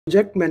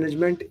Project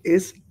management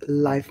is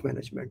life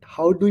management.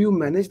 How do you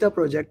manage the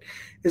project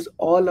is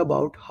all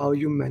about how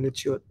you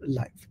manage your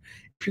life.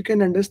 If you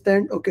can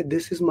understand, okay,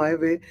 this is my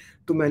way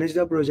to manage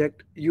the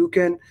project, you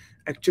can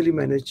actually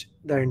manage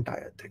the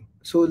entire thing.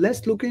 So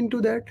let's look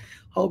into that,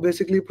 how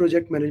basically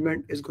project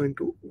management is going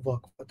to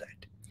work for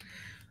that.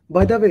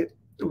 By the way,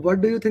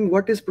 what do you think?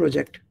 What is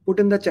project? Put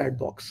in the chat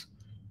box.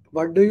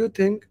 What do you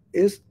think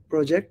is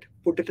project?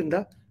 Put it in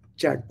the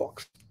chat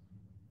box.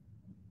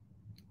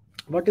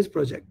 What is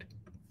project?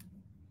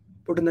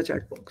 Put in the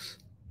chat box.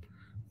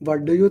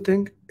 What do you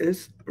think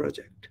is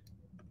project?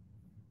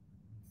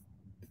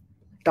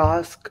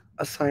 Task,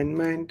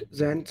 assignment,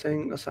 Zen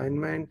saying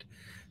assignment,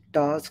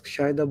 task,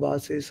 Shahid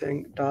Abbas is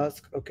saying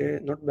task, okay,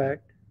 not bad.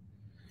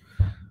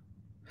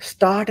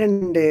 Start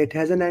and end date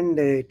has an end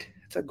date.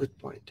 It's a good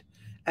point.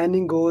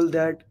 Any goal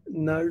that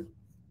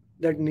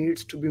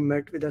needs to be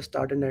met with a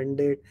start and end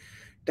date,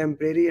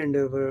 temporary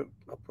endeavor,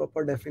 a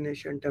proper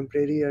definition,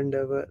 temporary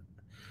endeavor,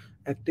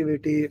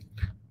 activity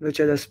which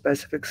has a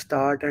specific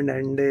start and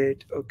end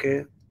date,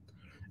 okay.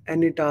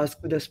 Any task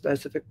with a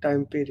specific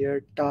time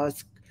period,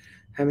 task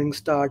having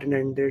start and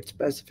end date,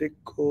 specific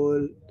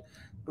goal,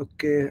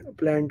 okay,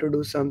 plan to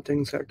do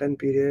something certain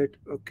period,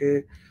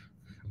 okay.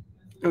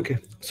 Okay,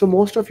 so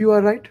most of you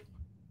are right.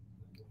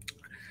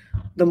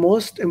 The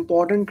most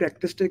important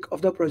characteristic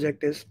of the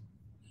project is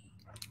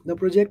the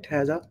project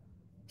has a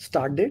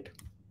start date,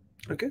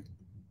 okay.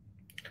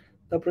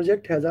 The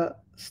project has a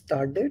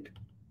start date.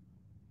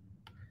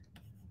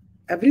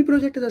 Every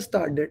project has a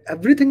start date,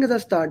 everything has a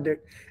start date.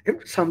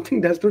 If something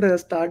does not have a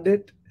start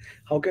date,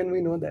 how can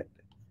we know that?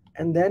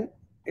 And then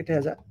it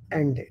has an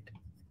end date,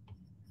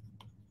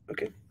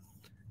 okay.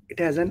 It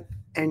has an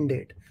end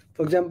date.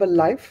 For example,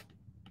 life,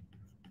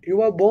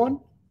 you are born,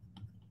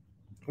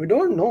 we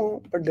don't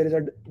know, but there is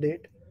a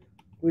date.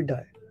 We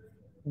die.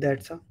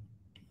 That's a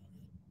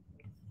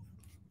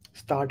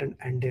start and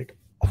end date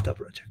of the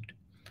project,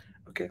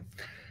 okay.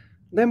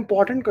 The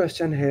important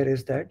question here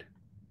is that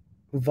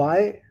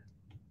why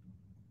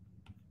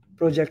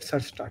projects are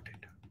started.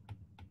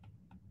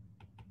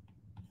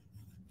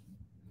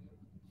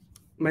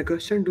 My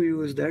question to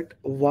you is that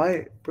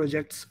why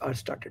projects are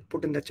started.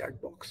 Put in the chat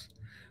box.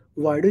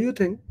 Why do you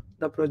think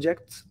the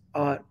projects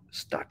are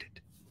started?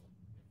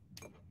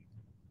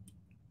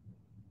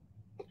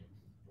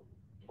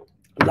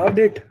 Loved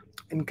it.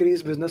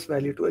 Increase business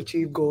value to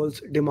achieve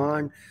goals,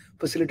 demand,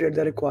 facilitate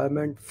the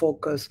requirement,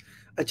 focus,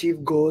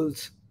 achieve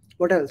goals.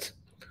 What else?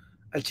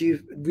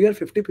 Achieve. We are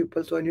 50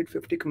 people, so I need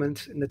 50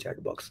 comments in the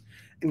chat box.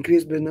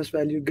 Increase business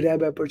value,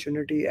 grab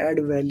opportunity, add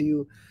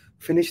value,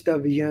 finish the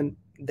vision.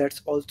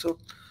 That's also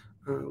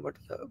what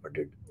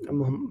did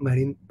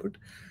Marine put?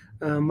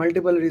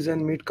 Multiple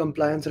reason, meet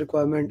compliance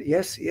requirement.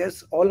 Yes,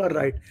 yes, all are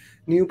right.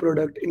 New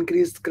product,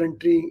 increase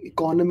country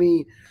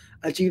economy,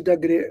 achieve the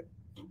great.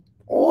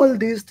 All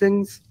these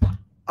things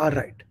are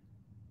right.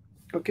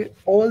 Okay,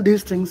 all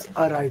these things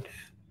are right.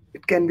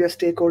 It can be a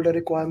stakeholder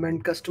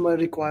requirement, customer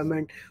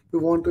requirement. We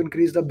want to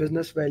increase the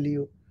business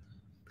value.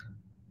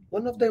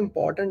 One of the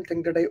important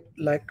thing that I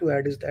like to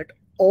add is that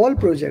all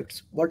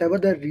projects, whatever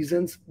the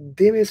reasons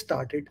they may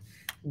started,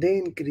 they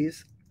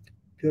increase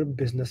your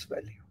business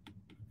value.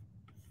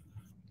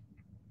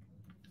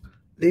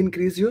 They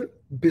increase your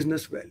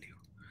business value.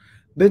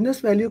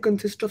 Business value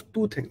consists of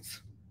two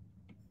things: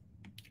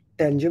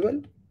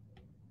 tangible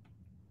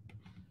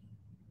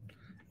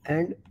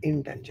and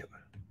intangible.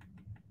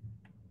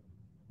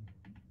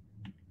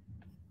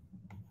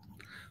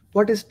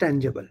 What is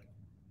tangible?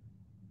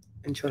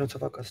 Insurance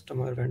of a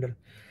customer, vendor.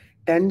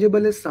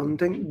 Tangible is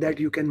something that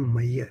you can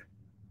measure,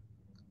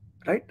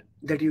 right?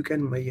 That you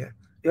can measure.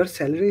 Your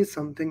salary is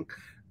something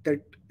that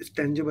is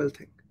tangible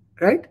thing,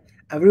 right?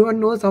 Everyone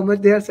knows how much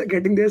they are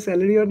getting their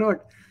salary or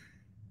not,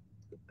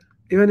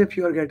 even if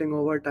you are getting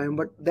overtime,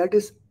 but that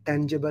is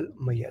tangible,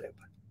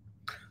 measurable.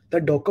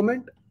 The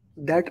document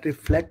that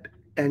reflect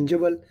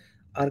tangible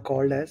are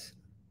called as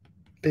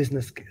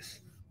business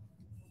case.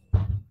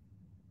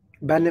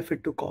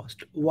 Benefit to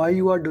cost. Why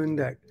you are doing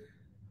that?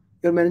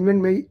 Your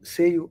management may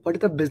say you, what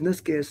is the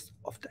business case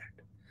of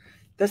that?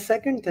 The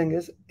second thing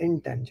is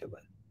intangible.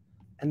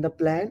 And the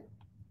plan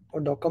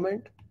or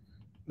document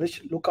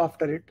which look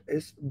after it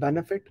is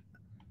benefit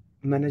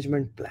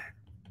management plan.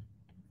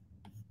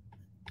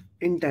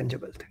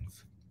 Intangible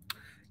things.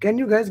 Can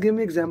you guys give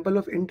me example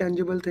of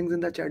intangible things in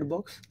the chat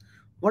box?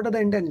 What are the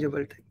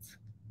intangible things?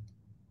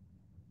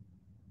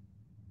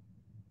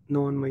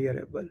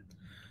 Non-measurable.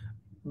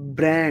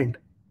 Brand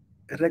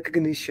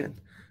recognition.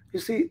 You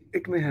see,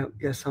 it may have,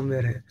 yes,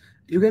 somewhere here.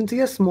 You can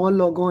see a small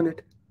logo on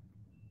it.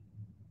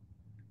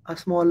 A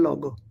small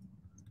logo,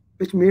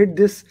 which made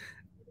this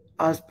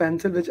as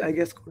pencil, which I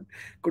guess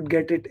could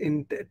get it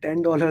in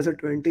 $10 or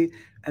 20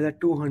 as a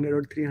 200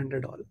 or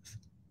 $300,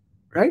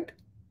 right?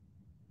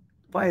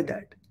 Why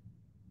that?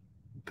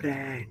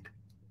 Brand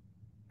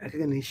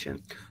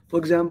recognition. For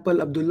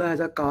example, Abdullah has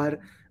a car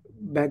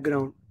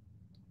background.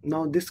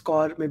 Now this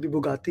car may be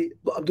Bugatti.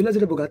 Abdullah, is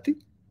it a Bugatti?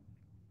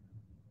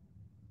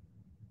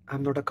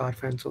 I'm not a car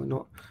fan, so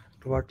no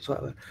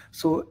whatsoever.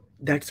 So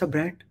that's a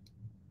brand.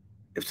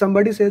 If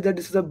somebody says that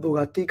this is a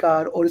Bugatti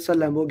car or it's a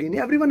Lamborghini,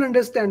 everyone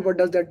understand what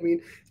does that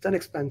mean. It's an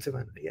expensive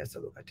one. Yes, a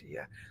Bugatti.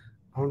 Yeah,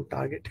 on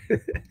target.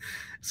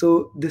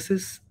 So this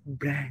is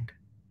brand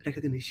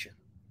recognition.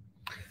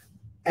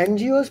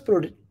 NGOs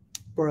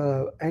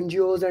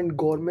and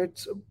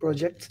governments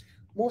projects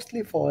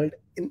mostly fall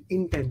in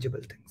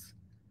intangible things.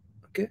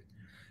 Okay,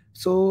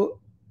 so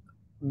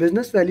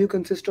business value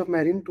consists of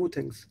marrying two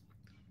things: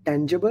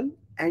 tangible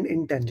and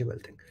intangible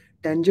thing.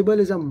 Tangible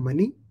is a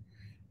money,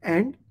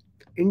 and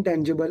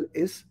intangible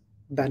is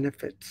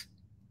benefits.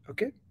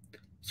 Okay,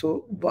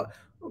 so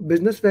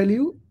business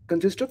value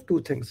consists of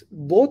two things.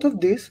 Both of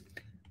these,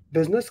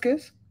 business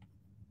case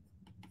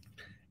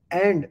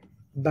and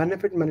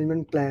benefit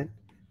management plan,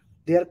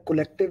 they are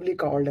collectively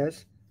called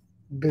as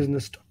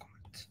business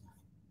documents.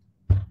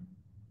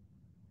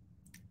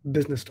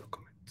 Business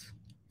documents.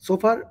 So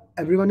far,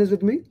 everyone is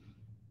with me?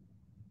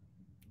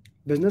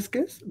 Business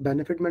case,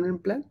 benefit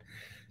management plan.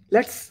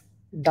 Let's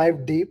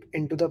dive deep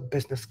into the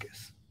business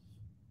case.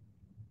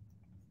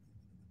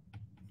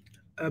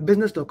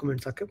 Business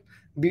document, Sakib.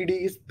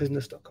 BD is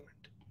business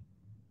document.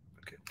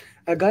 Okay.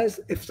 Guys,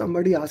 if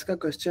somebody asks a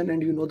question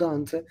and you know the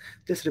answer,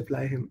 just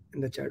reply him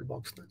in the chat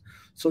box now,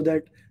 so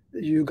that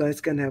you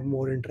guys can have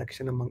more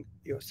interaction among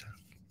yourself.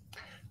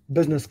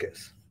 Business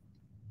case.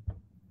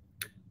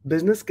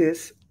 Business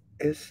case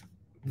is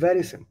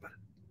very simple.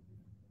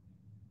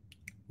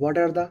 What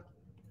are the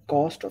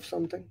cost of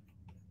something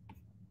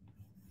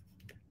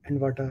and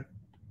what are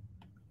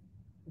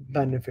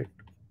benefit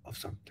of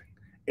something?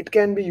 It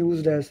can be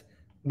used as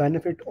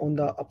benefit on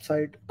the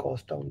upside,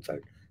 cost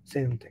downside,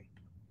 same thing.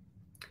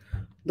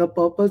 The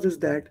purpose is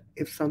that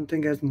if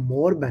something has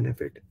more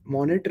benefit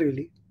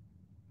monetarily,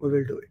 we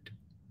will do it.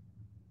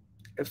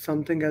 If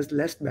something has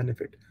less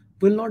benefit,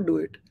 we'll not do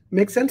it.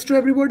 Makes sense to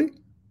everybody,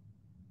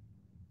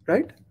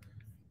 right?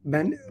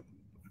 Ben-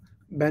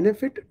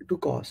 benefit to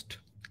cost.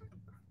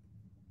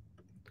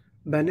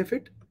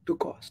 Benefit to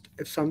cost.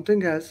 If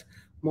something has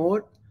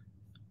more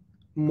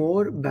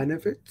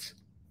benefits,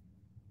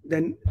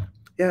 then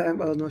yeah, I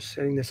was not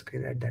sharing the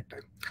screen at that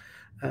time.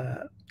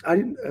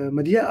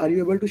 Madhya, are you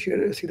able to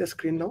see the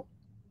screen now?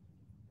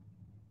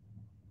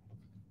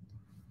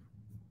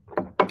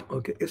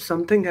 Okay. If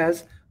something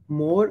has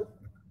more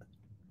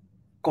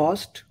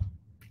cost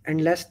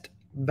and less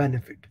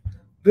benefit,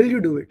 will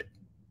you do it?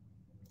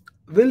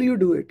 Will you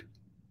do it?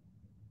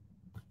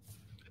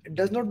 It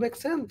does not make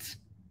sense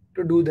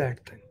to do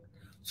that thing.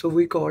 So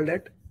we call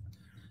that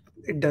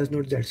it does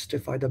not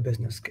justify the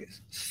business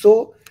case.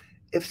 So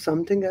if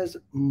something has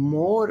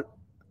more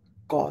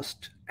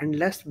cost and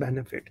less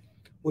benefit,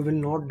 we will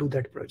not do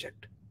that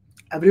project.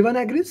 Everyone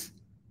agrees?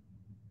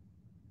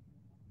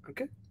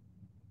 Okay.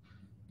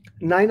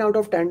 9 out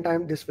of 10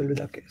 times this will be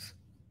the case.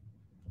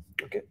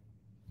 Okay.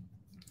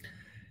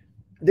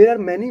 There are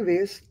many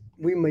ways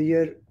we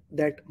measure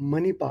that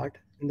money part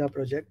in the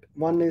project.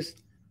 One is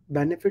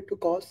benefit to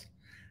cost.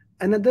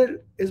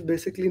 Another is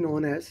basically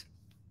known as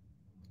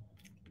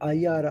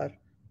IRR.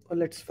 Or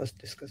let's first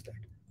discuss that.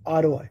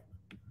 ROI.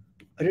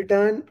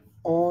 Return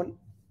on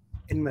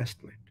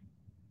investment.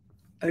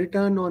 A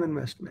return on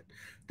investment.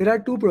 There are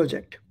two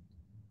projects.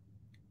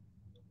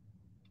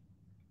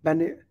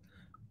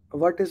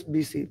 What is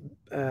BC?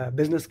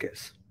 Business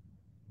case.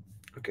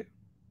 Okay.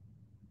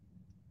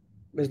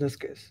 Business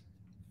case.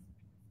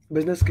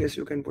 Business case,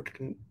 you can put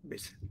it in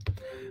BC.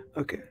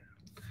 Okay.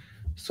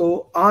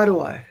 So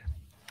ROI.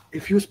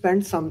 If you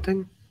spend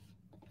something,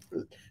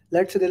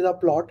 let's say there is a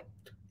plot,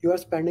 you are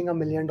spending $1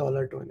 million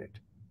to it,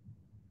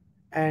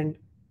 and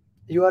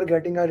you are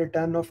getting a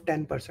return of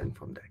 10%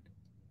 from that.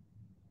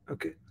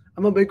 Okay.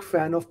 I'm a big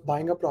fan of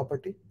buying a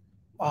property,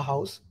 a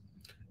house,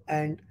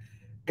 and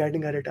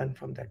getting a return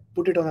from that.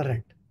 Put it on a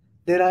rent.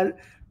 There are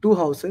two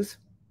houses.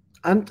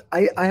 I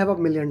have $1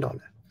 million.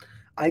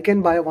 I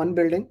can buy one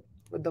building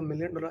with the $1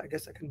 million. I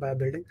guess I can buy a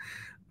building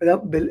with a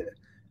bill.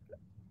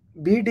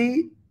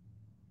 BD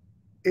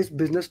is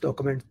business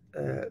document.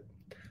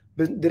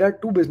 There are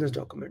two business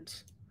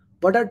documents.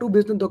 What are two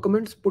business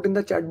documents? Put in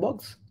the chat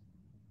box.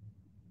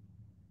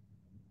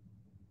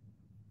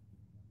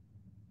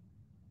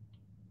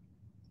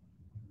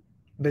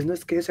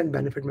 Business case and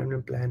benefit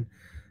management plan.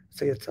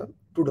 Say it's a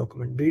two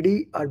document.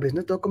 BD are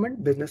business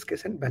document, business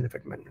case and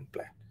benefit management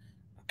plan.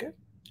 Okay.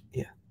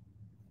 Yeah.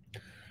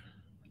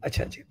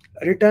 Acha ji.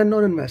 Return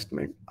on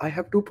investment. I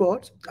have two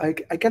plots. I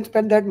can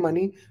spend that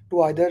money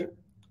to either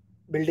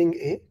building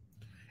A.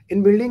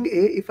 In building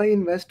A, if I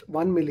invest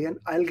 1 million,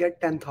 I'll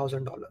get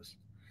 $10,000.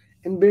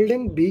 In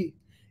building B,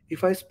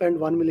 if I spend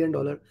 $1 million,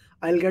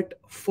 I'll get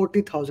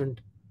 40,000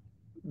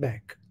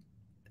 back.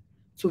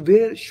 So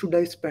where should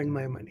I spend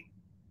my money?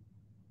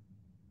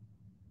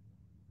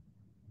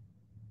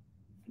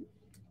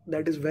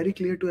 That is very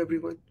clear to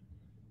everyone,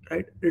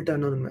 right?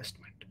 Return on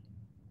investment.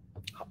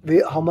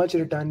 How much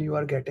return you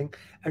are getting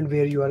and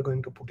where you are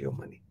going to put your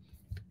money.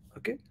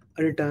 Okay,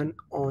 a return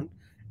on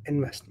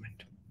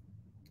investment.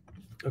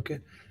 Okay,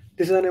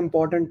 this is an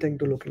important thing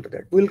to look into.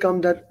 That will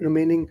come that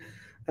remaining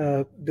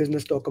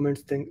business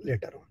documents thing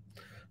later on.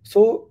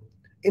 So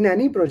in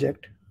any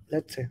project,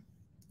 let's say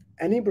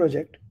any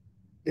project,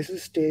 this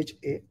is stage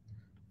A,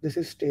 this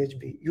is stage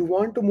B. You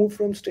want to move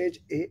from stage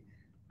A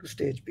to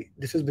stage B.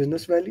 This is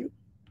business value.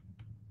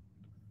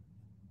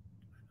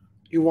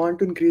 You want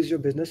to increase your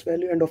business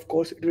value, and of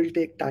course, it will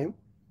take time.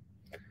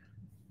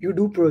 You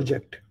do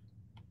project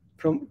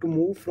to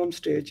move from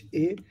stage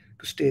A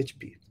to stage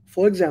B.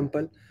 For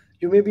example,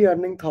 you may be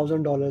earning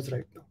 $1,000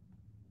 right now,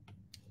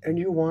 and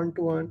you want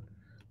to earn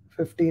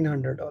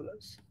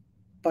 $1,500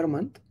 per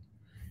month.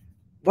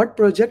 What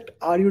project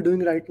are you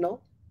doing right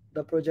now?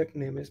 The project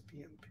name is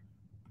PMP.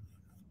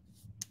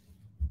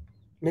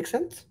 Make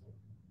sense?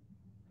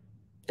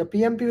 The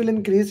PMP will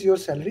increase your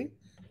salary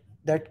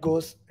that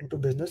goes into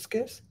business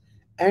case,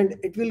 and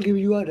it will give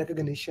you a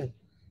recognition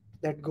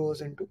that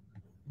goes into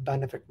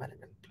benefit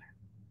management plan.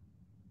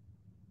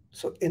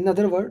 So in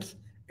other words,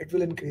 it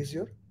will increase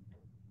your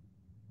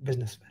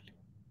business value.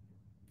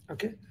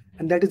 Okay,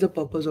 and that is the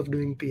purpose of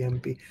doing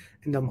PMP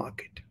in the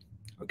market.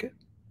 Okay,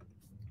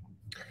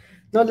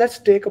 now let's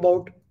talk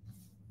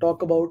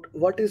about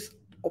what is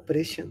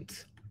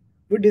operations.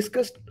 We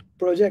discussed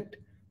project.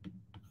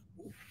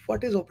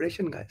 What is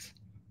operation, guys?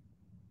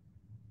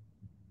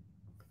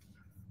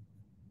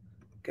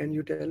 Can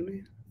you tell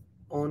me?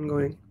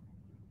 Ongoing.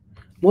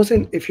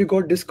 Mohsin, if you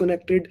got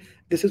disconnected,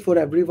 this is for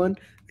everyone.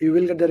 You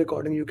will get the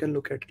recording. You can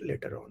look at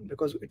later on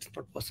because it's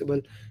not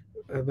possible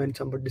when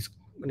somebody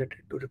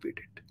disconnected to repeat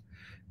it.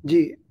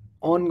 G,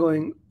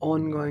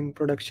 ongoing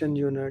production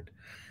unit,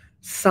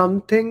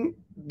 something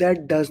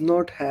that does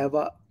not have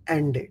a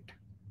end date.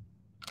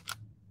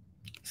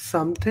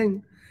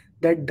 Something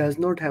that does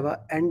not have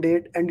a end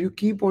date, and you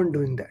keep on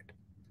doing that.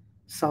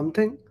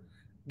 Something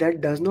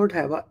that does not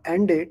have a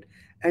end date,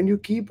 and you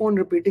keep on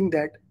repeating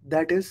that.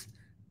 That is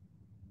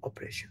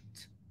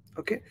operations.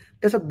 Okay,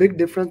 there's a big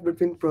difference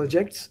between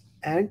projects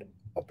and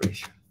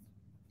operation.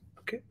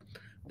 Okay,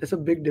 there's a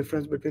big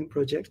difference between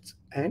projects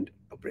and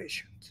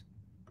operations.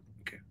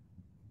 Okay,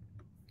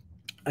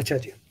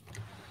 acha ji.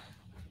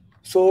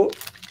 So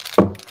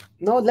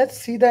now let's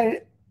see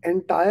the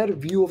entire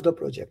view of the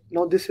project.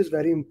 Now this is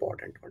very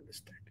important to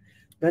understand.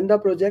 When the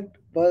project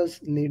was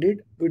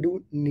needed, we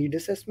do need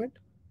assessment.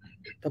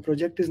 The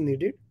project is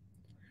needed.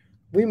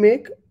 We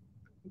make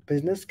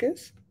business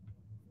case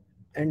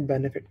and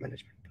benefit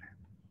management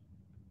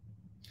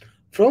plan.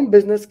 From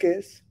business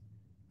case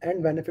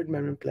and benefit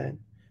management plan,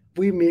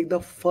 we make the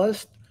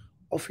first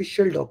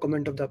official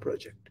document of the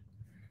project.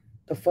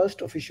 The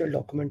first official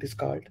document is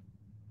called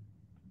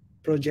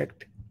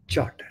project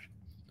charter.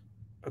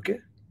 Okay,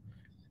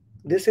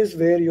 this is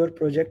where your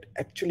project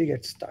actually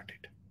gets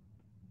started.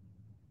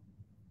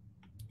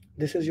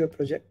 This is your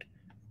project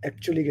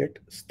actually get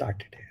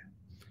started here.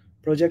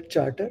 Project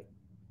charter.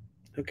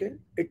 Okay,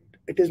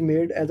 it is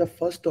made as a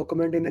first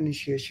document in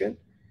initiation.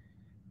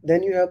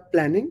 Then you have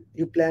planning.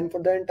 You plan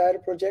for the entire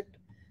project.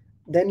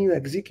 Then you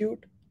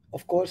execute.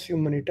 Of course, you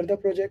monitor the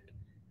project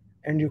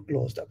and you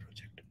close the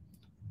project.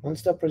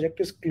 Once the project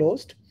is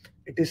closed,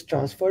 it is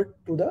transferred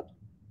to the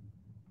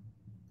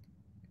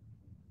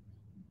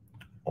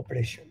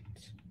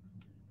operations.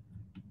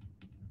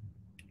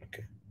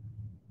 Okay,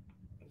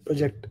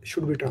 project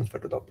should be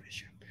transferred to the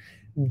operation.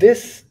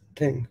 This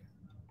thing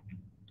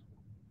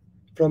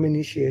from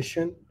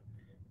initiation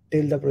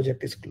till the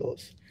project is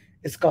closed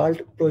is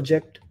called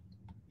project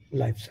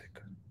life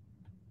cycle.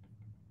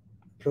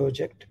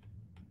 Project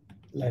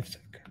life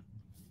cycle.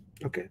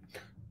 Okay,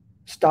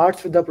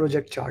 starts with the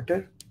project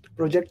charter.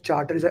 Project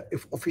charter is an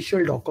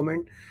official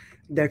document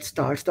that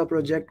starts the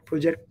project.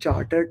 Project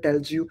charter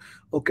tells you,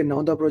 okay,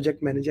 now the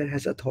project manager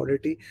has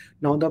authority.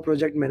 Now the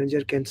project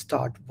manager can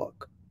start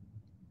work.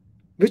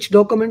 Which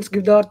documents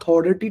give the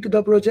authority to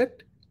the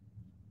project?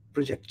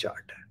 Project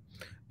charter.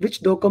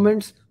 Which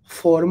documents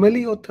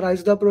formally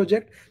authorize the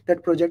project?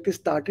 That project is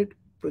started.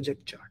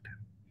 Project charter.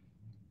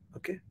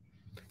 Okay,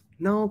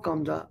 now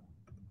comes the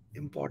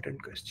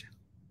important question.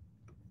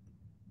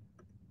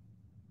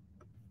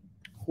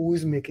 Who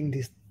is making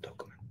these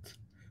documents?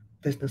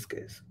 Business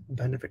case,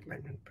 benefit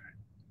management plan.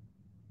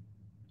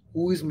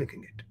 Who is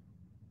making it?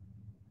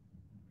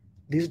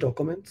 These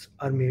documents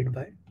are made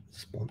by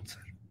sponsor.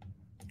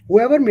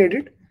 Whoever made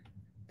it,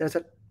 that's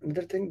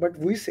another thing, but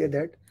we say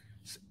that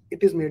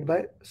it is made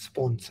by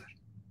sponsor.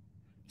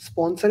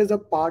 Sponsor is a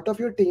part of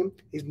your team,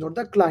 is not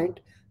the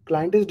client.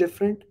 Client is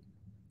different,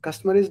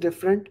 customer is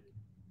different.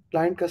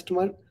 Client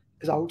customer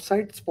is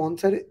outside.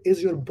 Sponsor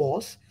is your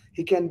boss.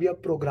 He can be a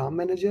program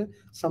manager,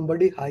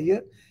 somebody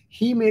higher.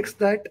 He makes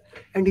that,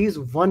 and he's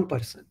one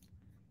person.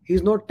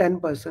 He's not 10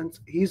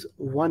 persons, he's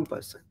one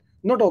person,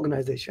 not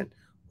organization,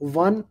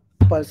 one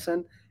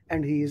person,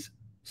 and he is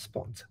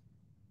sponsor.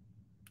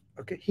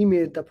 Okay, he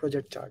made the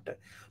project charter.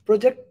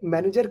 Project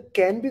manager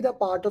can be the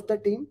part of the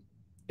team.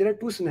 There are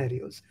two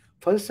scenarios.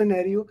 First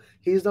scenario,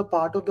 he is the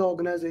part of the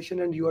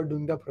organization and you are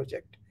doing the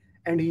project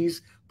and he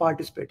is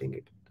participating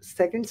it.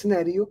 Second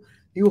scenario,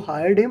 you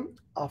hired him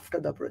after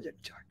the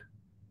project charter.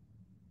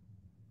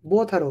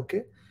 Both are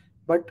okay,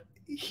 but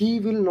he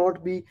will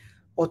not be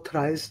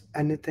authorized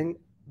anything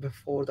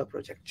before the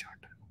project charter.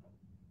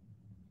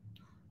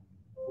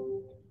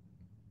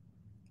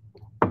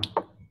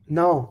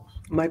 Now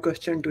My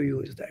question to you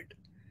is that,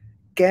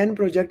 can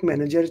project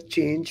manager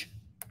change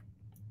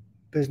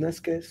business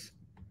case,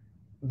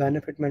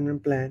 benefit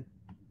management plan,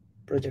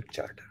 project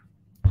charter?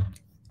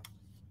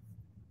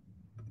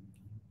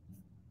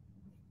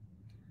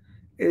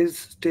 Is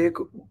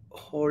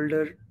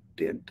stakeholder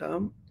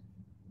term?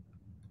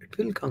 It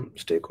will come.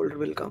 Stakeholder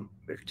will come.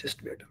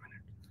 Just wait a minute.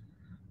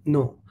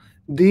 No,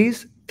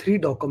 these three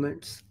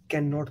documents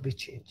cannot be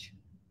changed.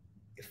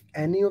 If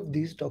any of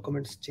these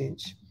documents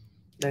change,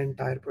 the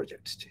entire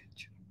projects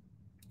change.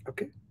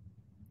 Okay.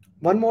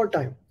 One more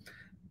time.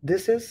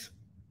 This is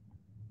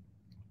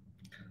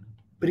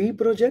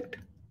pre-project,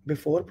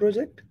 before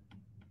project.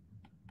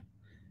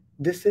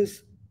 This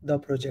is the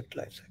project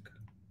lifecycle.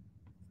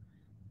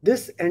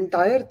 This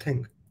entire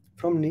thing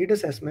from need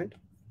assessment,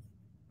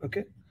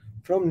 okay,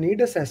 from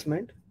need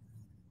assessment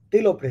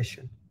till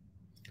operation,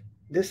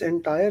 this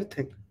entire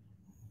thing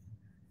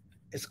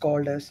is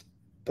called as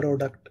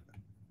product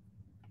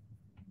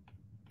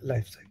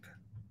lifecycle.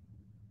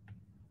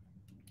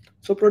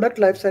 So product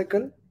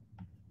lifecycle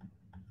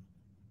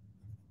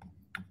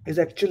is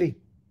actually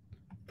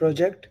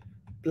project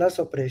plus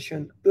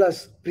operation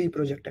plus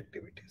pre-project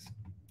activities.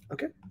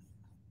 Okay.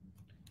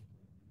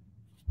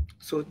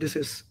 So this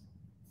is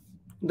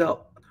the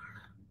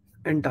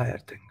entire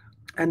thing.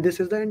 And this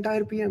is the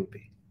entire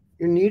PMP.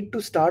 You need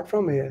to start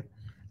from here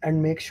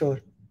and make sure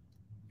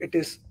it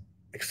is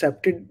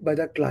accepted by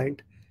the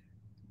client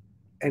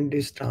and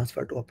is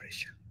transferred to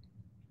operation.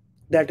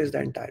 That is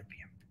the entire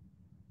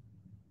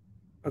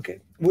PMP. Okay.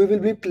 We will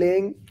be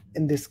playing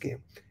in this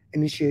game: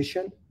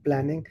 initiation,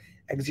 planning,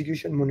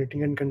 execution,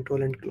 monitoring and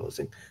control, and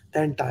closing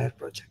the entire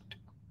project.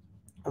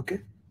 Okay.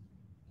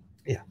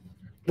 Yeah.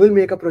 We'll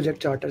make a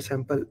project charter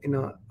sample in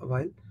a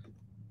while.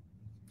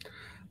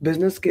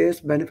 Business case,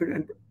 benefit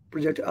and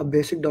project, a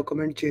basic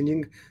document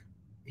changing.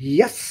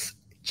 Yes,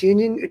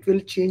 changing it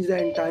will change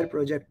the entire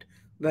project.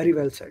 Very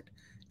well said.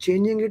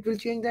 Changing it will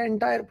change the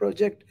entire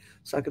project.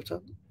 Sakib sir,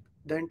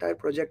 the entire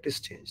project is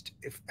changed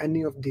if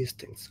any of these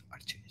things are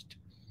changed.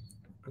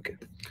 Okay.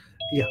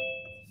 Yeah.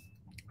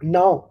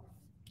 Now,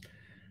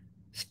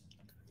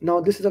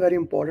 now this is a very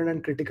important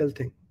and critical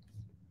thing.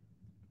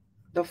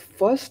 The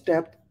first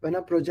step when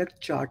a project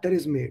charter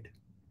is made,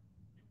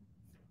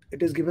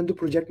 it is given to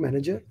project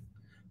manager.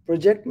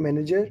 Project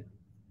manager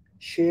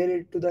share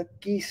it to the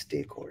key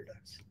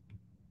stakeholders.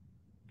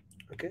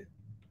 Okay.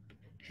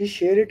 He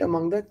share it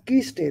among the key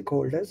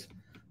stakeholders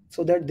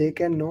so that they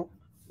can know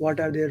what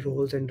are their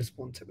roles and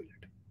responsibility.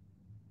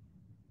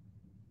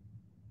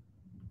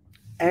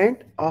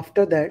 And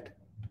after that,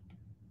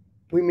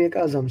 we make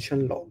an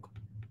assumption log.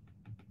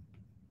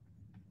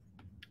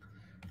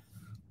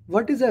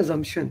 What is the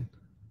assumption?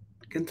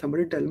 Can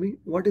somebody tell me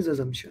what is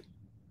assumption?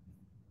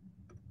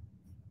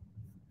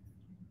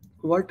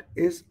 What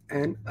is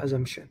an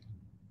assumption?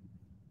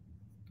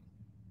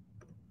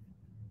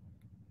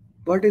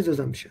 What is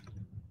assumption?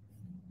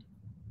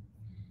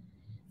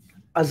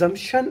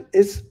 Assumption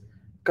is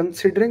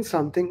considering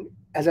something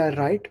as a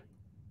right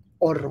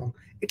or wrong.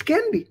 It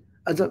can be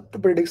as a to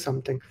predict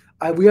something.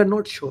 We are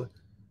not sure.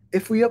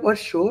 If we were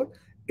sure,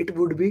 it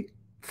would be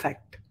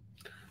fact.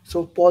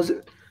 So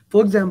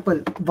for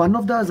example, one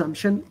of the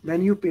assumption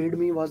when you paid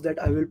me was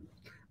that I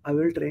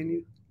will train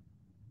you,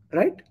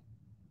 right?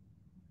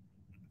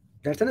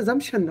 That's an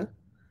assumption, na?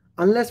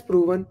 Unless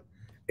proven.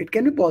 It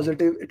can be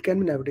positive, it can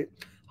be negative.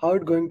 How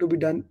it going to be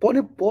done?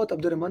 Both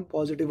of them,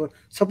 positive or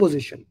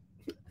supposition.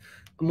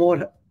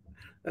 More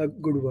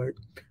good word.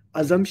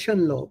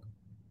 Assumption log.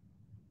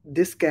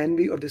 This can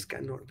be or this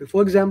cannot be.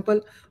 For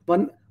example,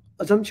 one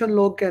assumption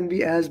log can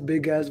be as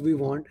big as we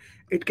want.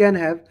 It can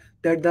have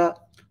that the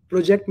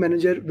project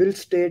manager will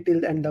stay till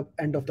the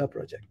end of the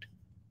project.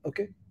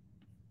 Okay.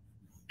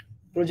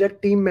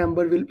 Project team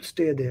member will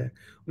stay there.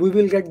 We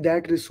will get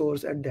that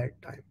resource at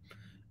that time.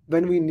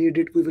 When we need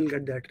it, we will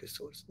get that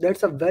resource.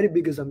 That's a very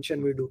big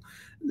assumption we do.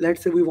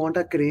 Let's say we want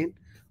a crane,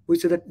 we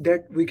say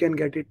that we can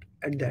get it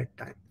at that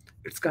time.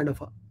 It's kind of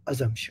an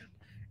assumption.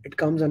 It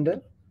comes under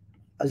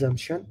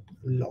assumption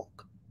log.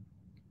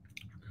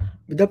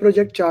 With the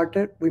project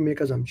charter, we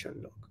make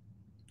assumption log.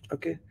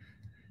 Okay.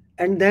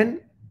 And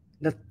then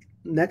the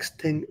next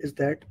thing is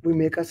that we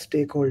make a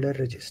stakeholder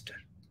register.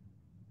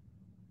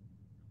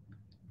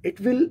 It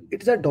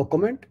is a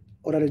document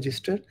or a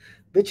register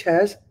which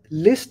has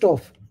list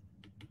of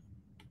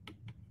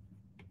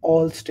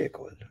all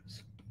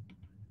stakeholders.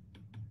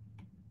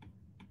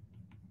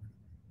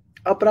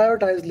 A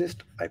prioritized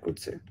list, I could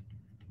say.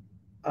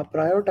 A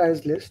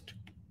prioritized list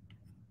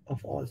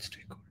of all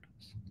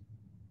stakeholders.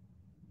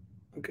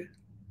 Okay.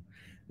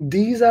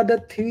 These are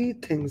the three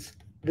things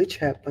which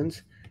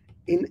happens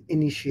in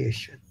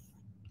initiation.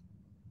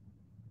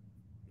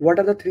 What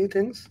are the three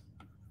things?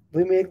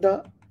 We make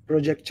the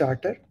project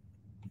charter,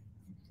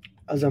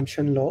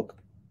 assumption log,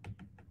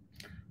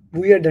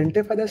 we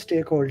identify the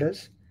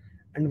stakeholders,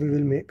 and we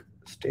will make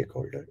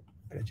stakeholder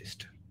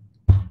register.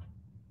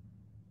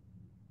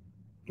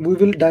 We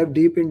will dive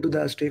deep into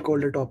the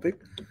stakeholder topic.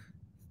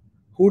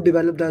 Who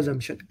developed the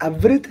assumption?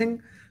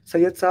 Everything,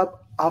 Sayed Saab,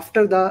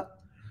 after the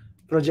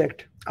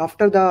project.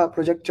 After the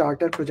project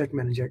charter, project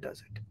manager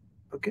does it.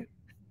 Okay,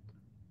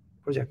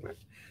 project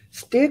manager.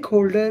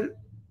 Stakeholder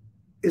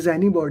is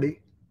anybody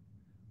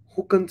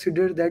who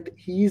consider that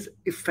he is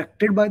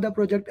affected by the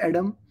project,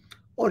 Adam,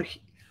 or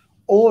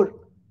or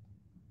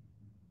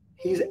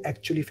he is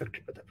actually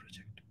affected by the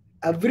project.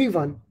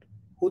 Everyone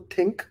who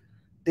think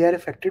they are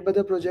affected by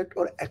the project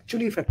or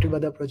actually affected by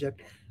the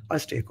project are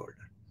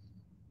stakeholder.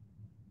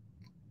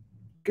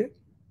 Okay,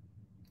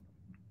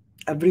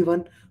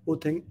 everyone who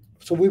think.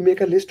 So we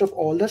make a list of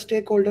all the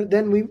stakeholders,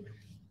 then we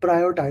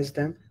prioritize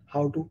them,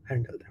 how to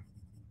handle them,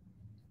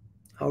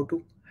 how to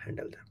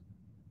handle them.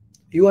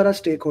 You are a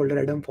stakeholder,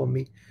 Adam, for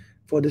me,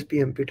 for this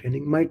PMP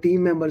training. My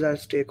team members are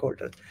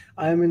stakeholders.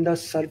 I am in the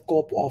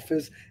Servcorp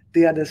office.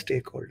 They are the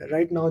stakeholder.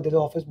 Right now, there's an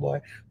office boy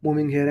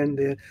moving here and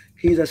there.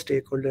 He's a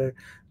stakeholder.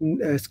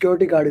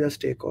 Security guard is a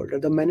stakeholder.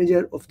 The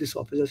manager of this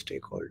office is a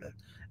stakeholder.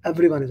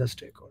 Everyone is a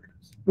stakeholder.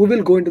 We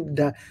will go into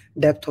the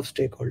depth of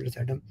stakeholders,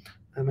 Adam,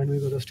 when we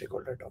go to the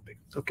stakeholder topic.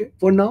 Okay.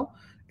 For now,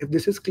 if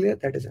this is clear,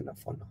 that is enough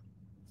for now.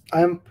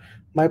 I am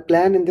My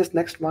plan in this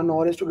next 1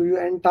 hour is to give you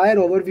an entire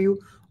overview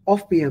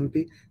of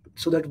PMP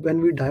so that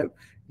when we dive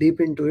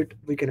deep into it,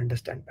 we can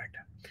understand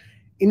better.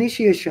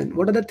 Initiation.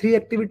 What are the three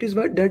activities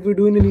that we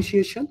do in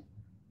initiation?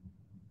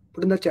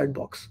 Put in the chat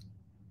box.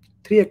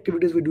 Three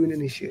activities we do in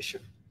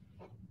initiation.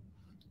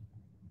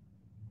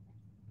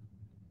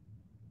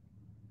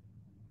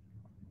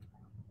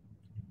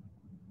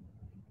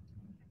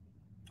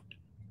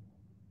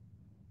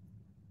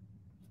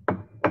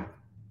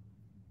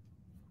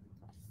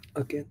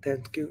 Okay,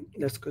 thank you.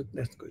 That's good.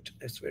 That's good.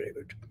 That's very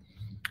good.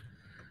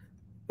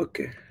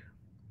 Okay.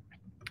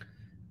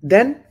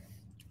 Then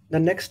the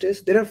next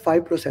is there are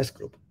 5 process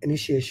group: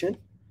 initiation,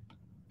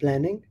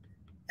 planning,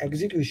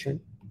 execution,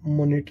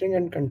 monitoring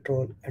and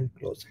control, and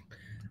closing.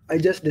 I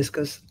just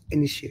discussed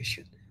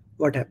initiation.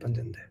 What happens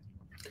in there?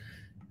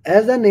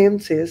 As the name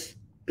says,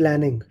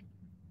 planning.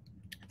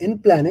 In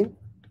planning,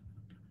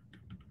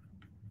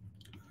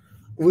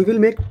 we will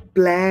make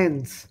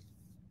plans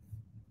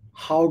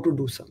how to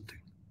do something.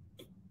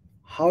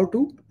 How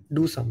to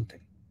do something.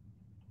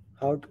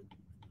 How to.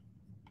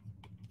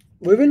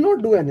 We will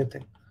not do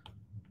anything.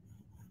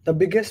 The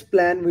biggest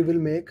plan we will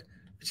make,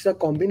 which is a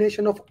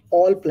combination of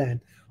all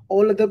plan.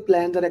 All other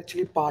plans are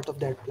actually part of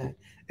that plan.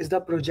 Is the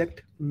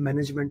project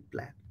management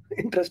plan.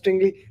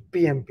 Interestingly,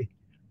 PMP,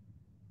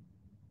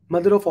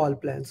 mother of all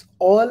plans.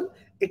 All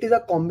it is a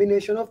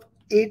combination of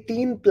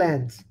 18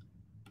 plans.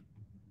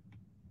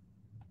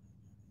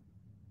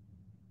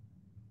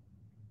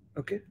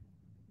 Okay,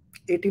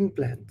 18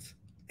 plans.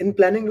 In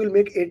planning, we'll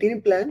make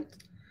 18 plans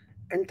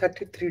and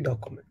 33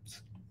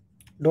 documents.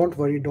 Don't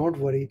worry, don't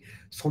worry.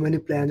 So many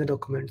plans and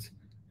documents.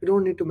 You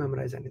don't need to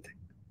memorize anything.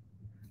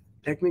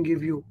 Let me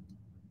give you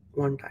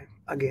one time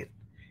again.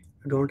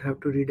 You don't have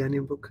to read any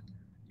book.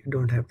 You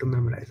don't have to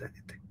memorize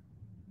anything.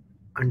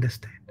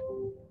 Understand.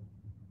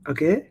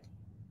 Okay?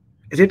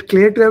 Is it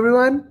clear to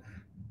everyone?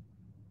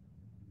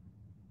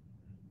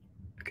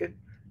 Okay.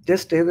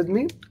 Just stay with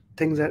me.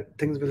 Things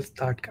will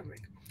start coming.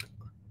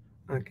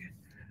 Okay.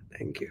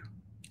 Thank you.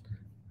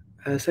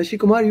 Sashi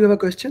Kumar, you have a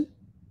question?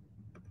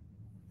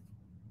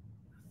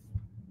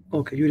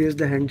 Okay, you raised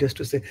the hand just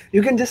to say.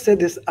 You can just say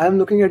this. I'm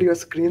looking at your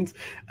screens.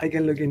 I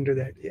can look into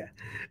that. Yeah.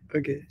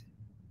 Okay.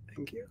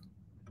 Thank you.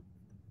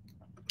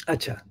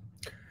 Acha.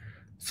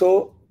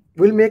 So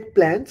we'll make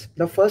plans.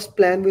 The first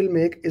plan we'll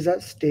make is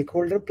a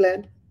stakeholder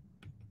plan.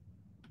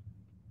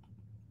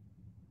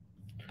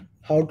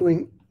 How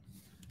to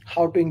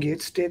engage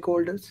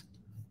stakeholders,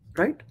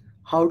 right?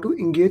 How to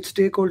engage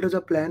stakeholders,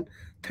 a plan.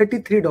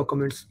 33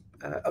 documents,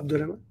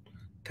 Abdurrahman.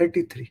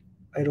 33.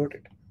 I wrote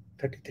it.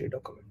 33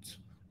 documents.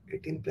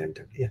 18 plan,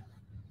 30. Yeah.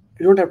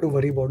 You don't have to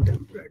worry about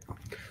them right now.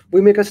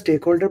 We make a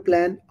stakeholder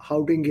plan,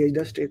 how to engage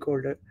the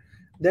stakeholder.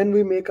 Then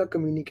we make a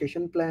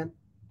communication plan,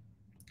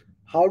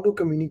 how to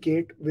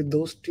communicate with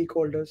those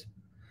stakeholders.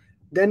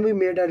 Then we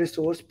made a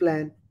resource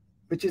plan,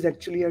 which is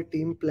actually a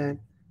team plan,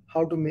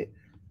 how to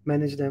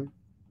manage them.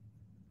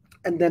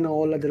 And then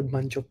all other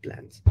bunch of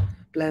plans.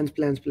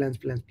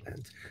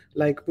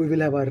 Like we will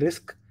have a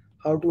risk,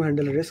 how to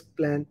handle risk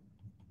plan.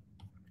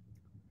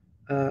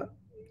 Uh,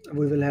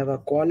 we will have a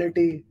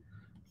quality,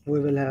 we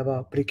will have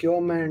a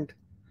procurement,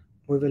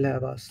 we will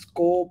have a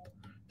scope,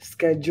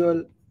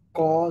 schedule,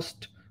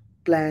 cost,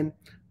 plan,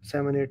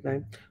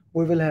 789.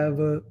 We will have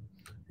a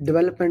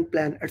development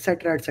plan,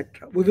 etc.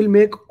 etc. We will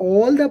make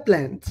all the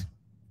plans.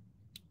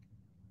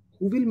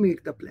 Who will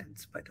make the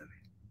plans, by the way?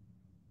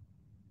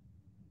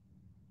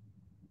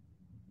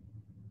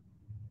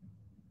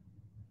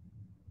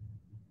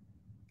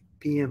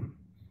 PM.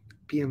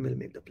 PM will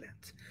make the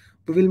plans.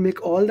 We will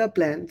make all the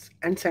plans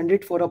and send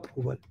it for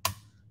approval.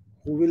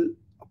 Who will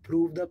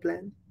approve the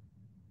plan?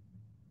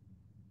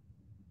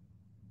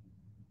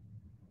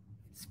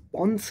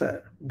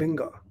 Sponsor.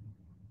 Bingo.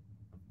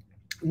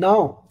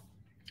 Now,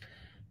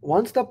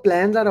 once the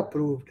plans are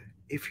approved,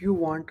 if you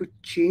want to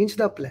change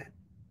the plan,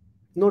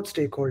 not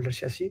stakeholder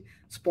Shashi.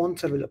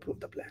 Sponsor will approve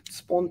the plan.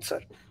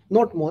 Sponsor,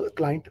 not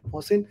client.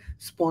 Mohsin,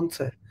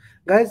 sponsor.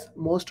 Guys,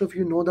 most of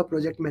you know the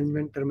project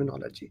management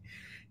terminology.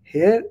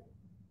 Here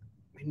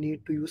we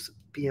need to use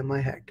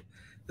PMI hat.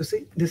 You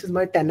see, this is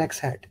my 10x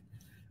hat.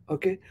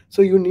 Okay,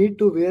 so you need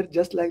to wear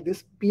just like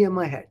this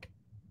PMI hat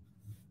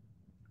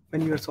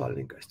when you are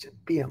solving question.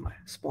 PMI,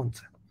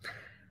 sponsor.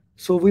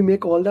 So we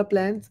make all the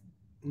plans.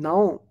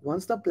 Now,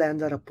 once the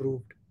plans are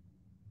approved,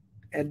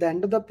 at the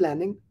end of the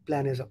planning,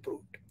 plan is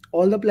approved.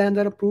 All the plans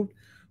are approved.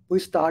 We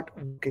start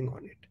working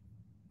on it.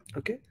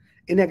 Okay.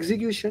 In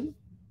execution,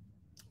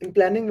 in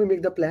planning, we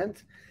make the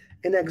plans.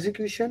 In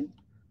execution,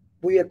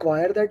 we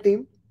acquire the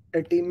team.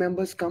 The team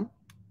members come.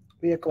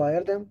 We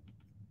acquire them,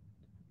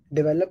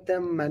 develop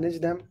them, manage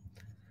them.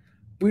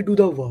 We do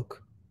the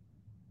work.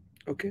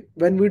 Okay.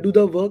 When we do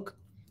the work,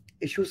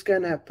 issues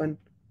can happen,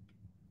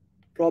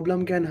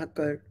 problem can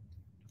occur.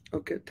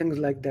 Okay, things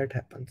like that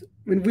happens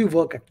when we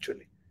work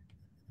actually.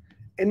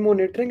 In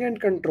monitoring and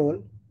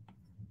control,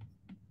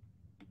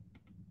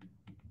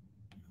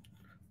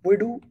 we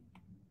do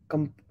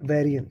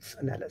variance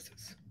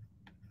analysis.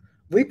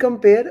 We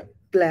compare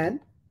plan.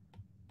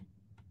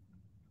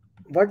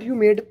 What you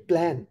made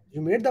plan,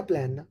 you made the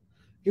plan.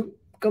 You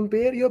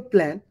compare your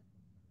plan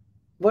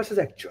versus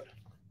actual.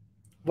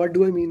 What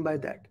do I mean by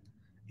that?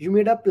 You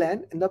made a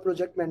plan in the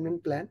project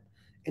management plan.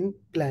 In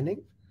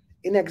planning,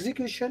 in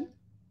execution,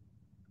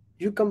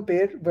 you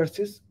compare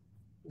versus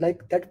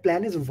like that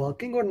plan is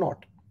working or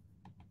not.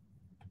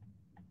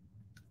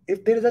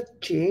 If there is a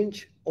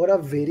change or a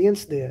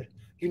variance there,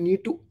 you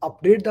need to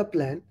update the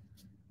plan.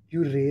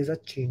 You raise a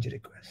change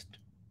request.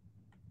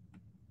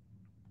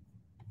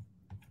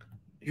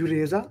 You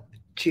raise a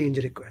change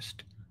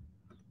request.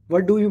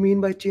 What do you mean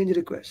by change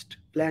request?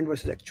 Planned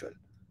versus actual.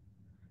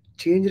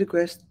 Change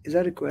request is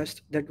a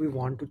request that we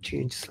want to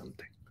change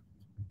something.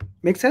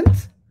 Make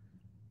sense?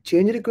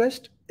 Change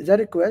request is a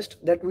request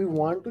that we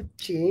want to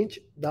change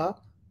the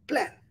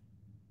plan.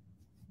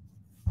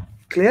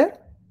 Clear?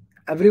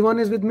 Everyone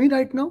is with me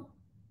right now?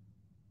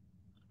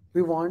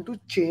 We want to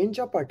change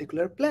a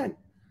particular plan.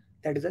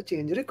 That is a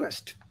change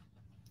request.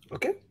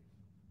 Okay?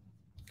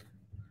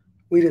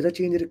 We raise a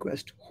change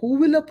request. Who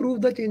will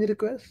approve the change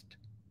request?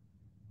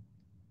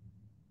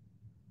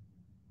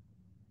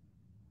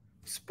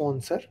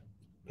 Sponsor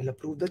will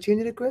approve the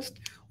change request,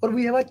 or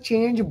we have a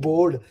change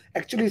board.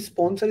 Actually,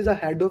 sponsor is a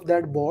head of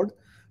that board.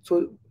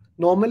 So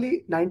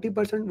normally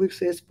 90% we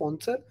say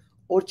sponsor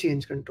or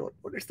change control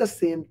board. It's the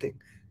same thing.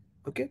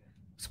 Okay,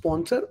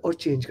 sponsor or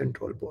change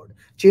control board.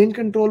 Change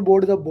control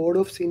board is a board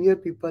of senior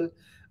people.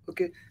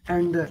 Okay,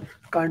 and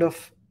kind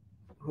of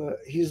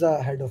he's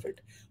the head of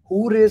it.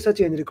 Who raised a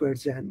change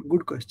request, Jan?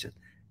 Good question.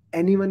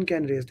 Anyone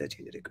can raise the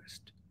change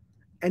request.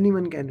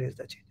 Anyone can raise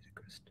the change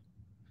request.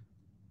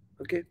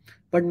 Okay,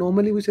 but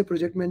normally we say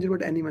project manager,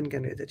 but anyone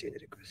can raise a change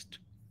request.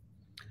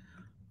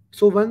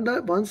 So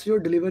once your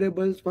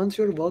deliverables, once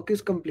your work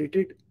is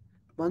completed,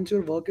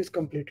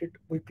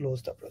 we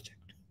close the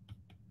project.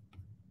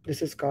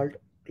 This is called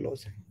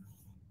closing.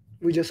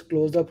 We just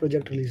close the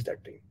project, release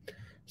that team.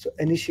 So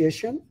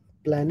initiation,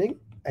 planning,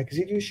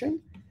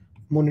 execution,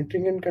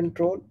 monitoring and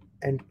control,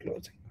 and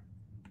closing.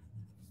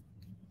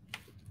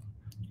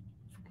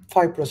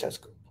 5 process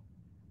group.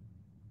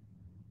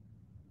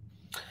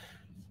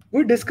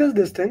 We discussed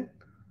this thing.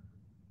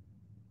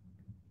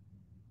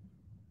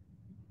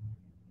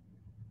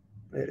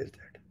 Where is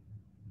that?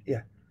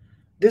 Yeah,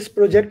 this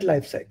project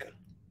life cycle,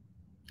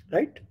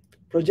 right?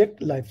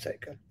 Project life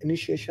cycle: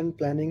 initiation,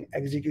 planning,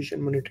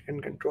 execution, monitoring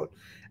and control,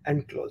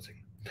 and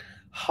closing.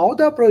 How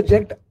the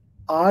project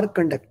are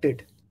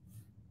conducted?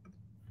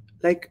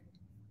 Like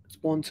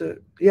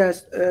sponsor,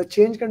 yes,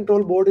 change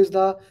control board is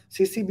the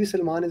CCB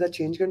Salman is a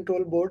change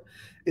control board,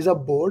 is a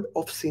board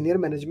of senior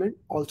management,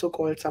 also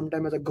called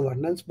sometimes as a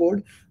governance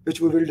board,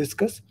 which we will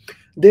discuss.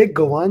 They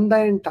govern the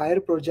entire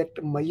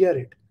project, measure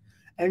it,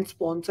 and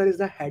sponsor is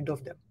the head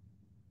of them.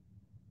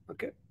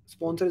 Okay,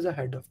 sponsor is the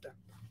head of them.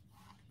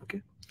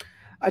 Okay,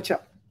 acha,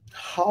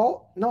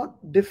 how now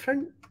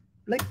different,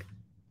 like,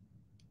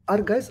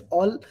 are guys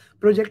all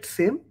projects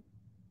same?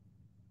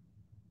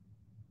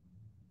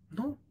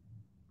 No,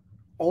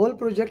 all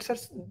projects are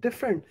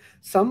different.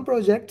 Some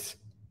projects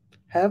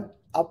have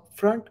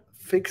upfront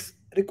fixed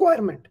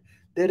requirement.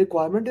 Their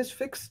requirement is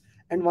fixed,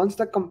 and once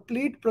the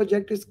complete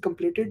project is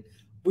completed,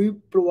 we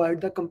provide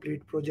the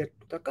complete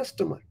project to the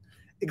customer.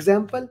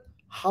 Example: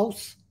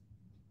 house,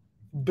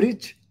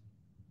 bridge.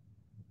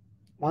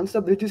 Once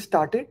the bridge is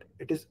started,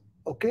 it is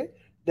okay,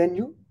 then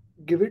you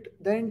give it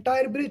the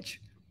entire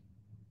bridge.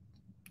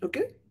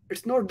 Okay,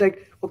 it's not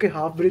like, okay,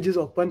 half bridge is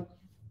open,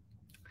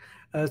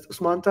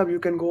 Usman Saab, you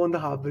can go on the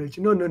half bridge.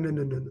 No, no, no,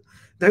 no, no, no.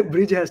 The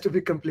bridge has to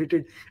be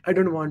completed. I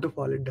don't want to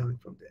fall it down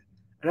from there.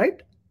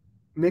 Right?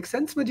 Makes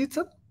sense, Majid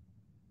Saab?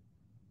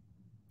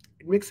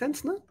 It makes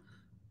sense now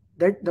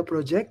that the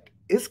project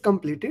is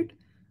completed,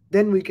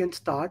 then we can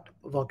start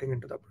working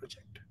into the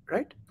project.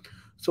 Right?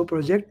 So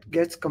project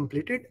gets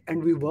completed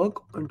and we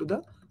work onto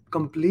the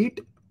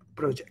complete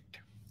project.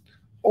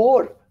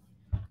 Or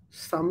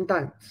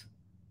sometimes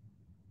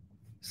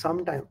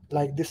sometime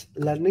like this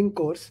learning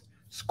course,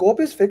 scope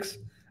is fixed,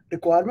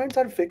 requirements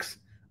are fixed,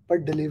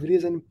 but delivery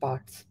is in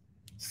parts.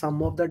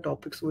 Some of the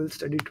topics we'll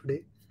study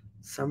today,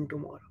 some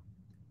tomorrow.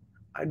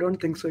 I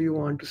don't think so you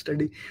want to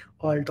study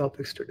all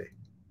topics today.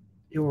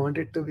 You want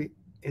it to be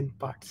in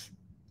parts.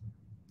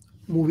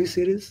 Movie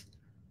series,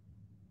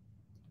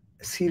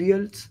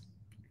 serials,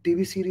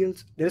 TV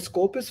serials, their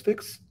scope is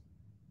fixed,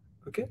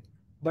 okay,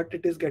 but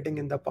it is getting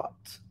in the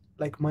parts.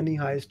 Like Money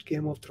Heist,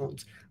 Game of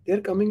Thrones, they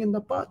are coming in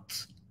the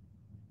parts.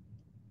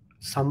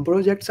 Some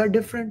projects are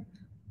different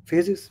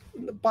phases,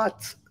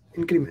 paths,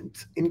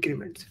 increments.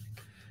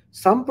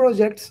 Some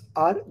projects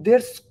are their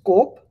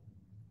scope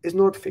is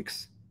not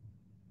fixed.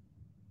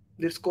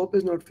 Their scope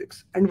is not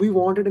fixed, and we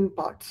want it in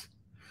parts.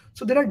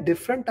 So there are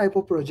different type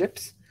of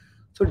projects.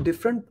 So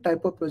different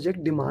type of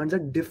project demands a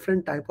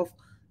different type of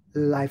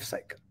life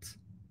cycles.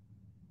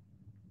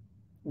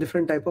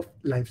 Different type of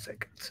life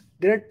cycles.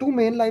 There are two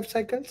main life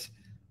cycles: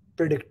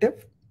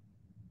 predictive,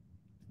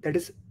 that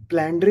is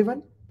plan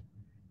driven,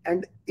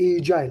 and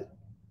agile,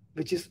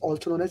 which is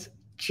also known as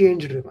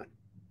change driven.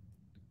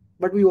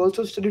 But we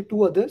also study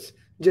two others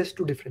just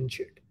to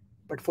differentiate.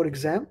 But for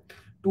exam,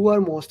 two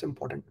are most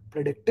important: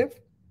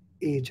 predictive,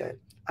 agile.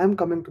 I'm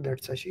coming to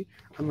that, Sashi.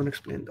 I'm going to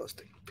explain those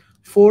things.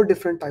 Four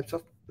different types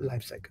of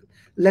life cycle.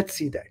 Let's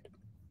see that.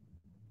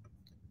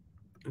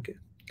 Okay,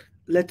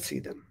 let's see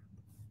them.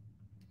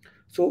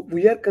 So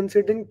we are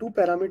considering two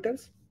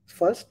parameters.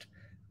 First,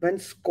 when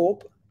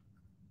scope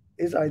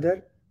is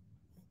either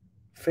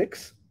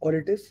fixed or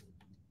it is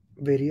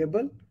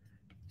variable.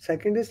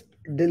 Second is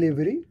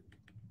delivery.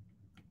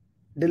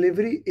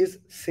 Delivery is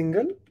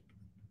single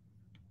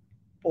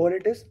or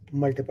it is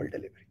multiple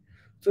delivery.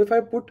 So if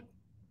I put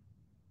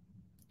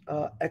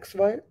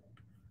XY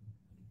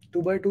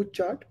 2 by 2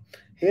 chart,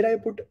 here I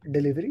put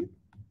delivery,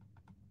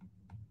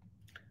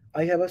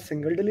 I have a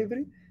single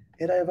delivery,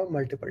 here I have a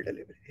multiple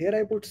delivery. Here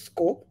I put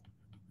scope,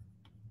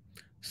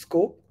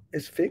 scope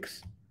is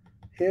fixed,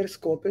 here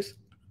scope is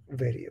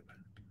variable.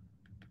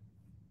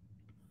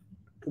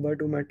 2 by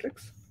 2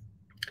 matrix.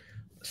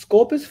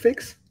 Scope is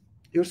fixed,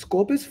 your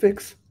scope is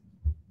fixed,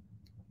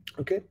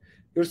 okay,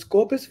 your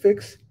scope is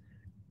fixed,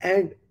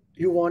 and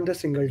you want the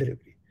single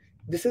delivery.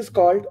 This is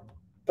called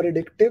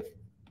predictive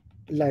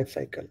life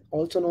cycle,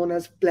 also known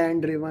as plan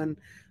driven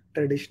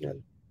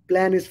traditional.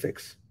 Plan is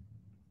fixed,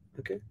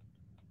 okay.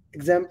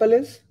 Example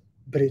is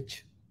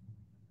bridge,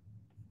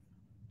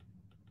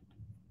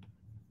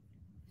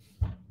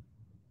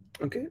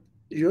 okay.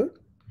 Here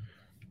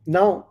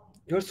now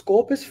your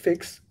scope is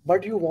fixed,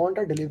 but you want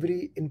a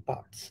delivery in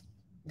parts.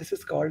 This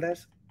is called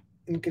as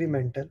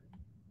incremental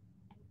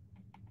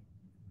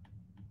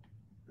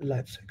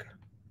life cycle,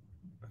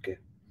 okay.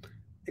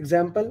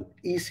 Example,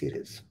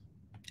 e-series,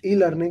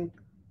 e-learning,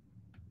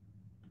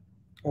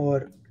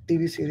 or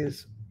TV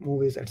series,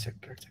 movies, etc.,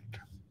 etc.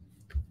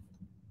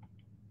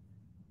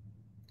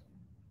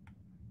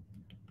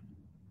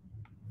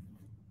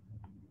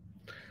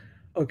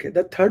 Okay,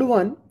 the third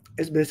one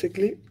is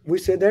basically we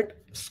say that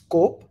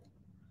scope,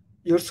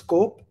 your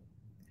scope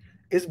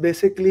is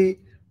basically,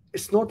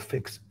 it's not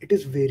fixed, it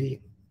is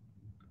varying.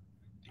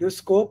 Your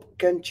scope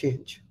can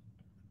change,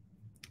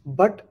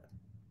 but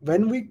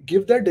when we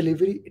give the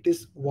delivery, it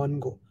is one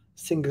go,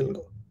 single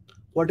go.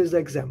 What is the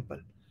example?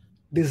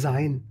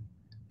 Design,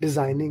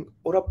 designing,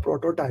 or a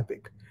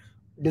prototyping.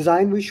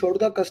 Design, we show to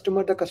the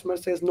customer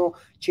says no,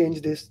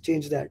 change this,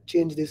 change that,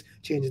 change this,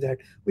 change that.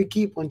 We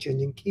keep on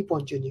changing, keep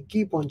on changing,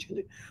 keep on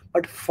changing,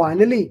 but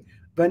finally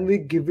when we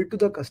give it to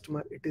the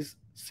customer, it is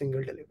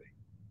single delivery,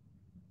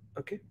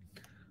 okay.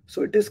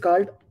 So it is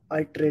called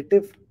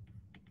iterative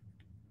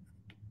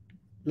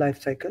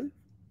life cycle.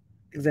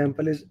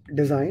 Example is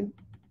design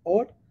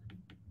or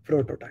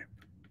prototype,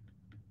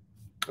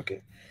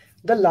 okay.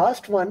 The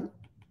last one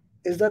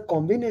is the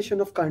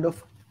combination of kind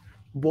of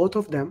both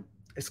of them.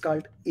 It's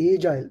called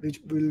agile,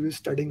 which we'll be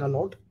studying a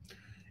lot.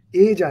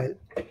 Agile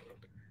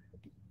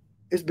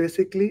is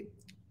basically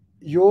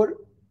your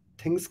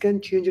things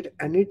can change at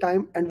any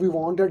time, and we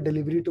want our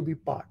delivery to be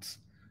parts.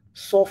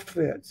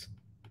 Softwares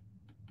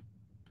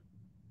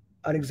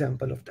are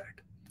example of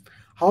that.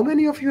 How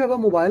many of you have a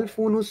mobile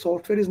phone whose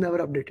software is never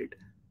updated?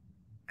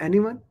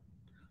 Anyone?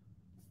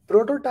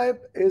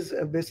 Prototype is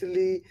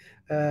basically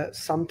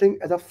something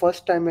at the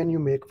first time when you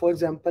make. For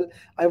example,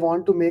 I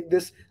want to make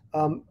this,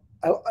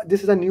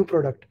 this is a new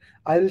product.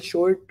 I will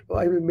show it,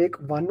 I will make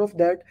one of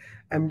that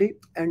MD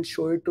and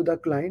show it to the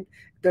client.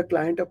 The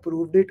client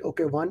approved it,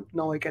 okay, one,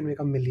 now I can make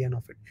a million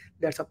of it.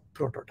 That's a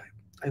prototype.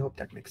 I hope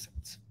that makes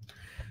sense.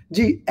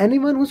 Gee,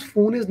 anyone whose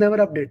phone is never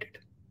updated,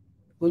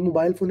 whose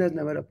mobile phone has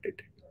never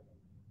updated,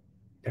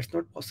 that's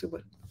not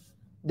possible.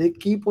 They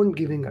keep on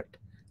giving it,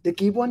 they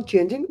keep on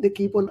changing, they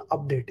keep on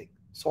updating,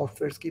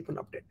 softwares keep on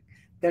updating.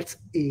 That's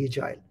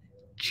agile,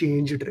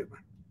 change driven,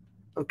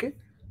 okay,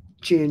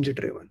 change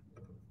driven.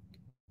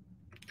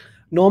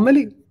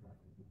 Normally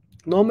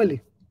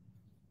normally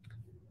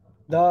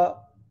the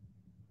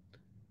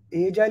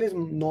agile is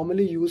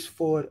normally used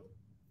for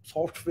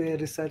software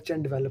research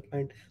and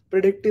development.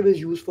 Predictive is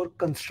used for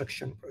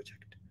construction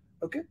project,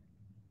 okay.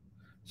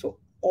 So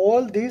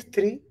all these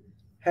three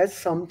has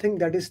something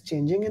that is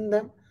changing in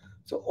them.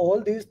 So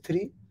all these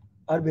three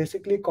are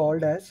basically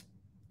called as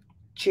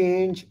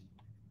change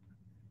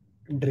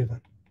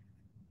driven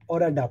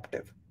or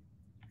adaptive,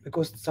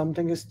 because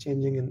something is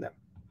changing in them.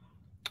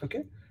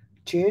 Okay,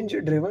 change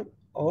driven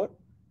or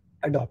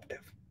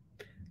adaptive.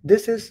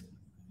 This is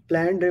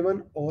plan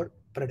driven or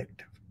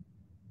predictive.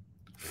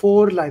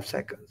 Four life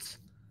cycles,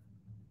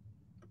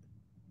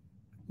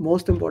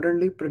 most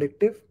importantly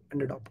predictive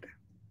and adaptive.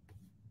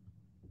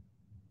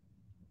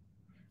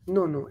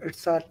 No,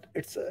 it's not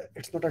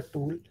a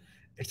tool.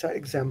 It's an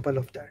example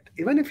of that.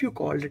 Even if you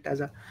called it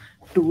as a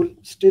tool,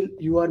 still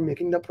you are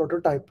making the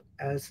prototype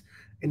as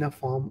in a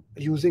form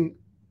using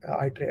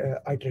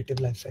iterative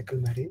life cycle,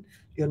 Marine.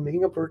 You are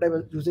making a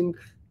prototype using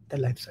the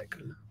life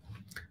cycle.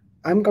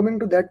 I'm coming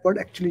to that. What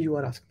actually you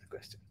are asking the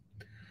question?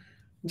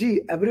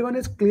 Gee, everyone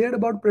is clear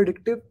about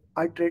predictive,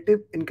 iterative,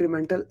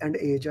 incremental, and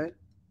agile.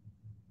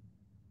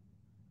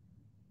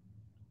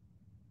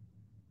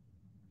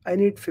 I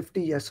need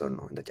 50 yes or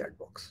no in the chat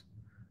box.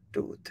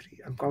 Two, three.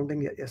 I'm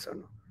counting yes or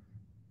no.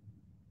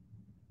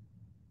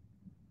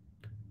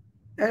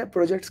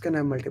 Projects can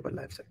have multiple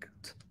life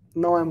cycles.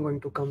 Now I'm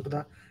going to come to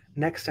the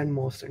next and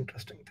most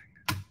interesting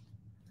thing.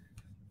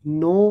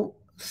 No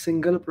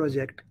single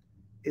project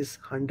is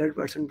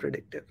 100%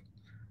 predictive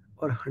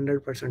or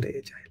 100%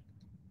 agile.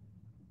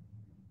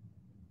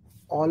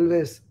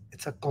 Always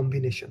it's a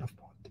combination of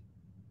both.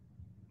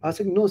 I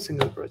think no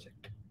single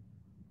project.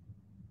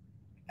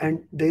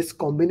 And these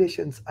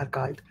combinations are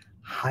called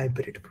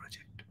hybrid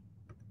project.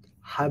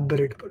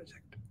 Hybrid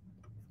project.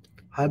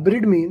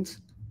 Hybrid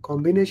means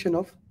combination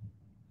of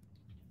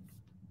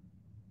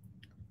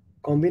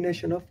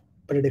combination of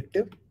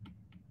predictive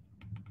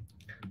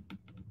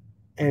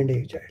and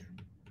agile.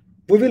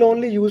 We will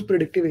only use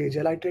predictive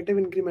agile. Iterative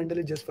incremental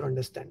is just for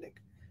understanding.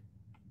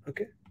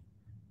 Okay,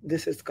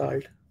 this is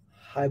called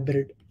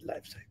hybrid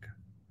life cycle.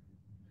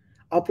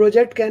 A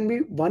project can be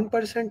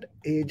 1%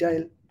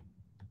 agile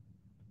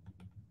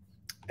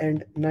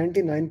and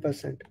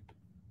 99%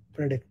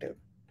 predictive,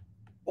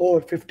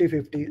 or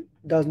 50-50,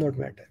 does not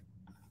matter.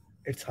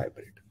 It's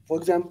hybrid. For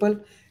example,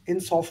 in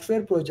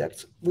software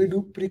projects, we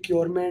do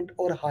procurement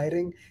or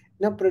hiring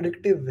in a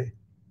predictive way.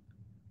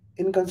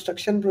 In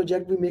construction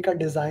project, we make a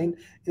design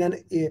in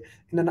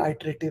an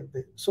iterative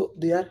way. So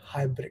they are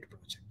hybrid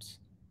projects.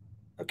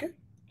 Okay,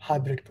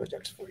 hybrid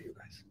projects for you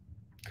guys.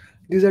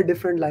 These are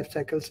different life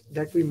cycles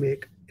that we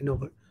make in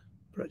our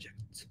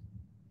projects.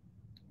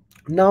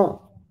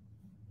 Now,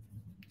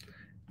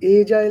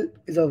 agile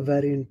is a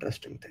very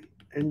interesting thing,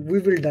 and we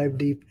will dive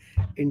deep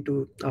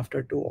into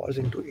after 2 hours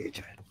into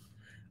agile.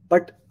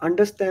 But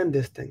understand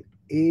this thing: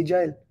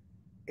 agile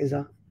is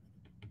a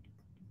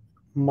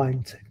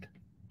mindset.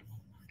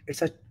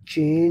 It's a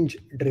change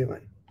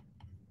driven.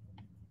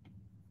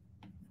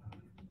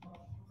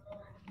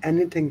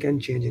 Anything can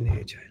change in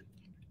agile.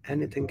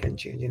 Anything can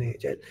change in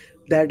agile.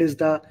 That is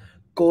the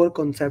core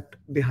concept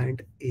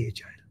behind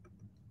agile.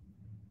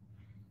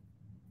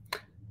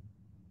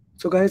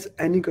 So, guys,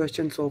 any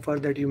questions so far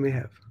that you may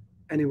have?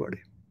 Anybody?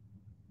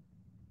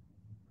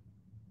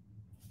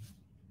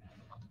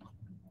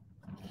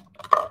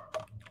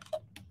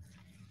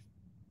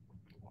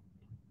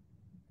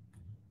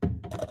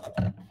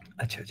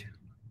 Acha, acha.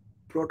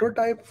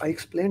 Prototype, I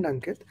explained,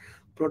 Ankit.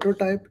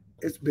 Prototype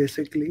is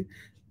basically,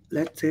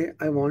 let's say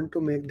I want to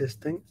make this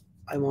thing.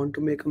 I want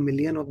to make a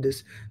million of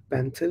these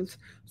pencils.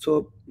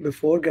 So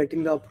before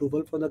getting the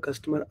approval for the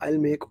customer, I'll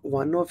make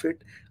one of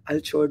it.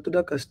 I'll show it to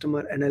the customer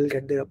and I'll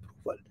get their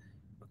approval.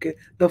 Okay.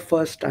 The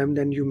first time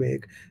then you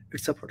make,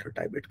 it's a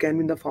prototype. It can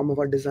be in the form of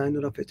a design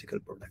or a physical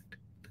product.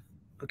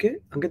 Okay.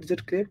 Ankit, is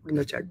it clear? Put in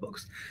the chat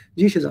box.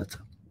 Ji Shazad sir.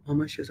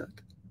 Mohammed Shazad.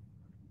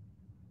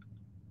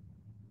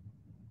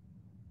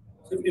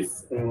 So if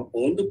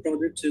all the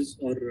projects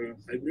are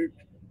hybrid,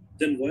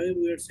 then why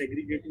we are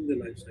segregating the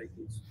life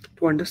cycles?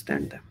 To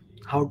understand them,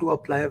 how to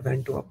apply,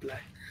 when to apply.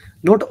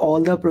 Not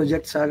all the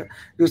projects are,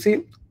 you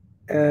see,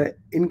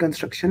 in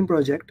construction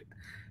project,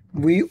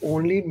 we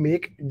only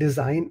make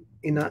design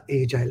in a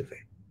agile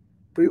way.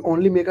 We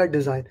only make a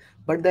design,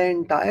 but the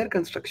entire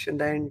construction,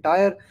 the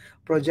entire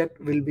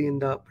project will be in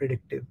the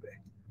predictive way.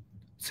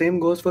 Same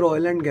goes for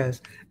oil and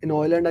gas. In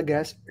oil and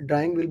gas,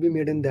 drying will be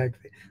made in that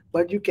way.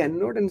 But you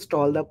cannot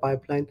install the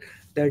pipeline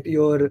that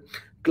your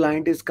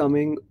client is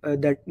coming,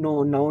 that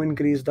no, now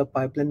increase the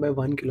pipeline by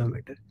 1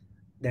 kilometer.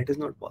 That is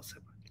not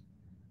possible.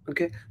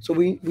 Okay. So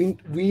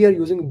we are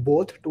using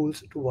both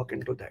tools to work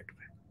into that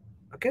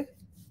way. Okay.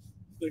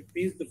 So it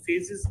means the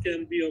phases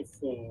can be of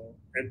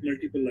at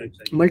multiple life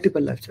cycles.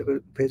 Multiple life cycle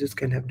phases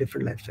can have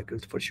different life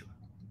cycles for sure.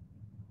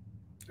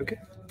 Okay.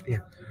 Yeah.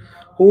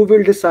 Who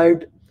will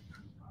decide,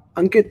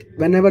 Ankit,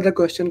 whenever the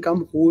question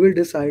come, who will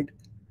decide?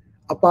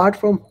 Apart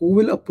from who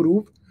will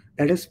approve,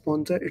 that is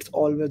sponsor, it's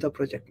always the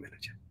project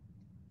manager.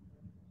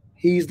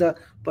 He is the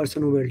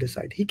person who will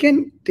decide. He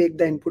can take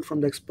the input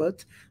from the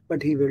experts,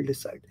 but he will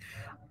decide.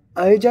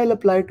 Agile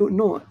apply to,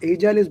 no,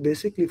 agile is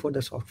basically for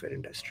the software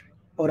industry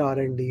or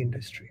R&D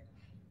industry.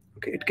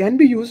 Okay, it can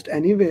be used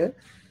anywhere.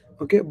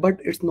 Okay, but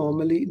it's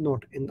normally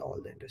not in all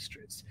the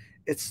industries.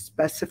 It's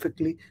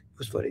specifically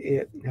used for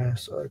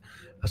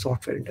a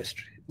software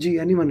industry. Gee,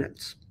 anyone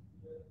else?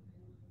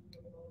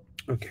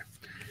 Okay,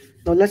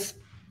 now let's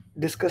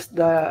discuss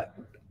the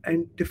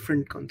and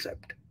different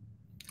concept,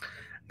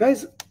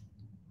 guys.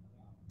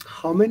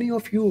 How many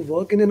of you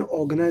work in an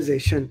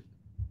organization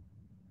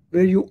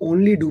where you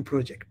only do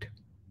project,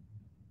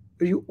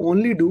 where you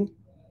only do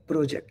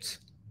projects?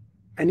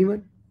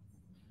 Anyone?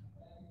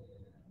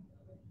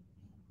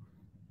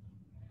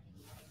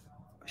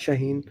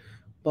 Shaheen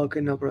work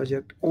in a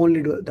project,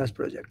 only does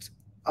projects.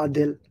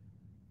 Adil,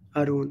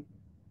 Arun,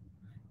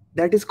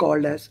 that is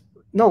called as,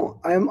 no,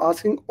 I am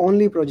asking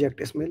only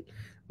project, Ismail,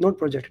 not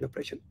project in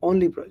operation,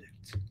 only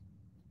projects.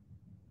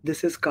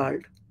 This is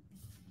called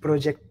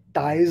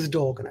projectized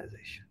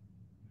organization.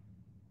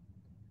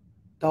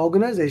 The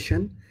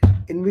organization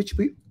in which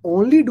we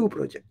only do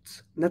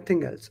projects,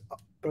 nothing else.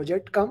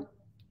 Project come,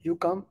 you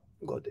come,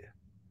 go there.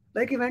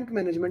 Like event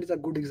management is a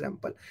good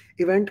example.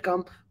 Event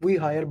come, we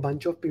hire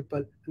bunch of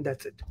people and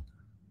that's it,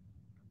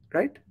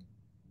 right?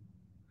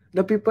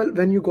 The people,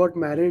 when you got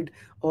married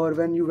or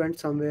when you went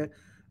somewhere,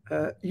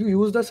 you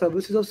use the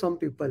services of some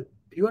people.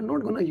 You are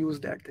not going to use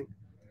that thing.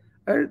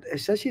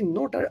 Especially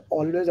not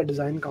always a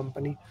design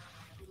company.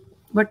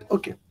 But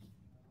okay,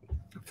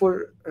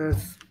 for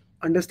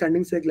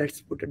understanding sake, let's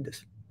put it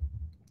this.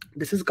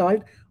 This is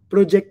called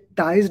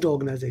projectized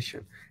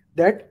organization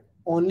that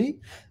only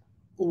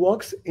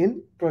works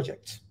in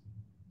projects.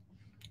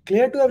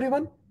 Clear to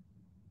everyone?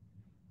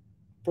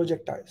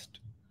 Projectized.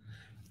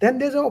 Then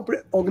there's an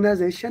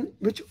organization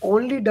which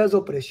only does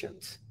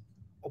operations,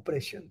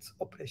 operation,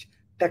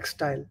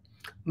 textile,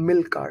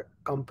 milk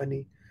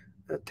company,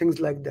 things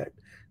like that.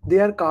 They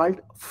are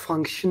called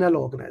functional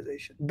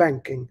organization.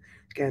 Banking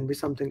can be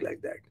something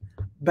like that.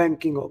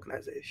 Banking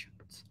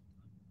organizations.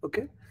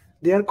 Okay,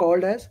 they are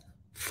called as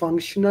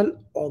functional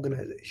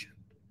organization.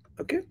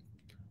 Okay,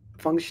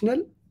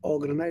 functional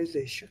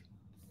organization.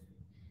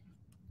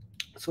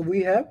 So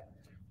we have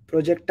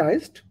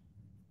projectized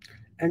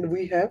and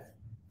we have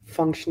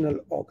functional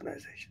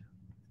organization.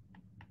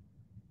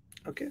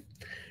 Okay,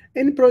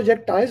 in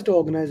projectized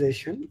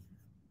organization,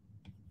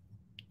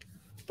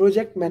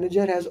 project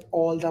manager has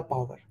all the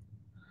power.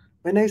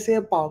 When I say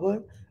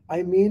power,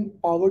 I mean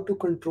power to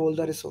control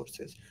the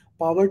resources,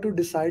 power to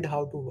decide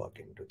how to work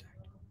into that.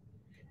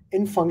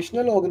 In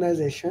functional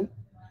organization,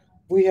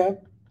 we have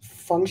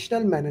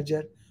functional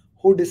manager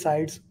who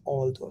decides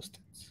all those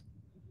things.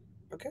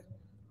 Okay,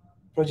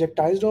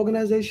 projectized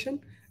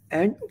organization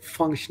and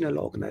functional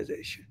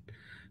organization.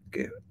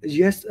 Okay,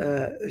 yes,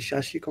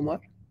 Shashi Kumar.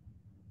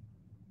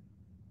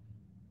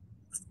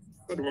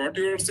 But what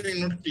you are saying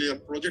not clear.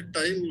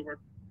 Projectile, what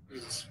is? Can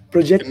you add,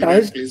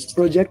 Projectized, please?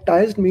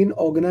 projectized mean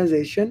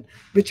organization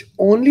which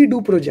only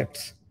do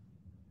projects.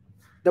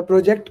 The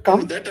project No, no,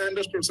 come. that I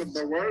understood, sir.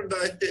 The word I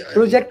am not able to understand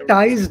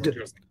Projectized, what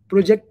you are saying.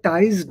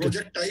 projectized.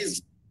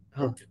 Projectized.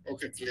 Huh. Okay,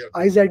 okay, clear,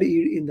 I clear. Z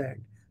E in the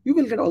end. You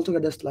will get also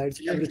get the slides.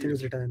 Clear, Everything clear.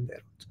 is written in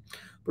there.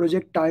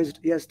 Projectized.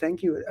 Yes,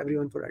 thank you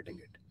everyone for writing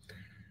it.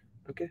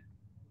 Okay.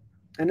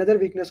 Another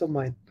weakness of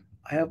mine.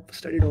 I have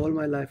studied all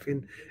my life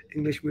in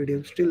English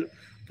medium. Still,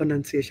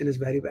 pronunciation is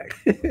very bad.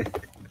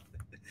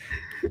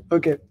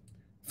 Okay.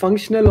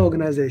 Functional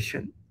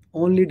organization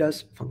only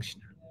does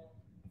functional.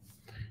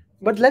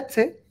 But let's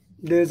say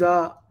there's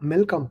a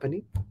milk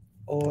company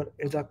or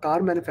is a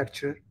car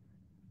manufacturer.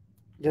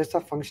 There's a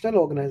functional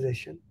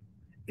organization.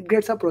 It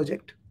gets a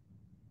project.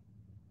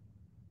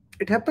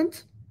 It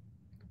happens,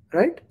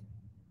 right?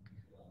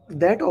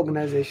 That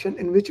organization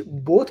in which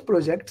both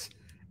projects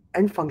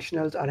and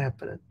functionals are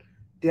happening.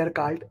 They are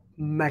called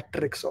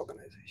matrix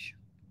organization.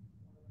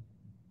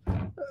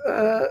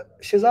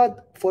 Shazad,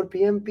 for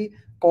PMP,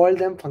 call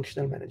them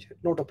functional manager,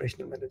 not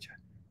operational manager.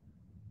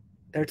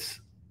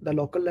 That's the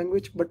local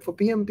language. But for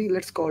PMP,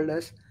 let's call it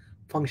as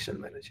functional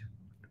manager.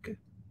 Okay.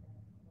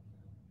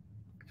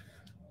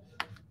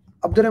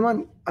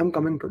 Abdurrahman, I'm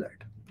coming to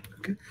that.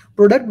 Okay.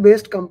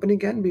 Product-based company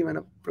can be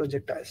even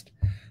projectized.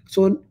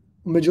 So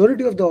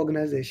majority of the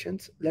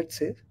organizations, let's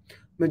say,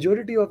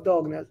 majority of the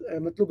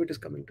matlab it is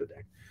coming to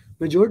that.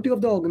 Majority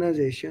of the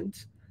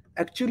organizations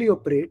actually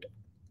operate.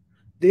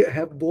 They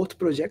have both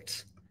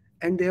projects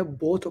and they have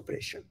both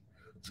operation.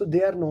 So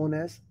they are known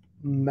as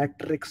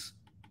matrix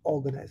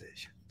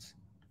organizations.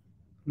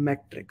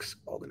 Matrix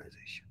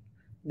organization.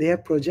 They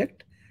have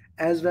project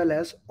as well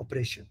as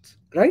operations,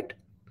 right?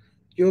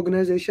 Your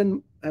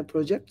organization have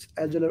projects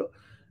as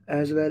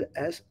well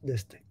as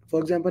this thing.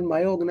 For example,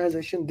 my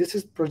organization, this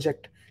is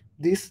project.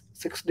 This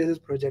 6 days is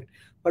project.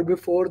 But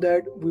before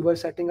that, we were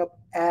setting up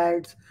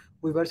ads,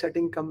 we were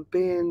setting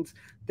campaigns,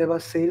 there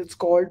was sales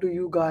call to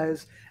you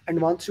guys. And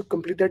once you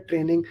complete that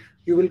training,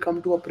 you will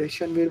come to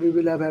operation where we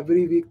will have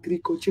every week 3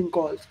 coaching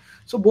calls.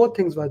 So both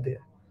things were there.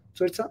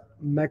 So it's a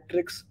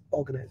matrix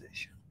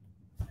organization.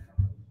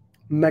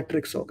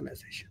 Matrix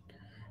organization.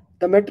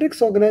 The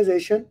matrix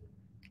organization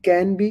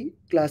can be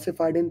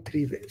classified in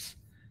 3 ways: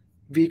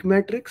 weak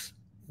matrix,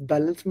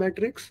 balance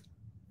matrix.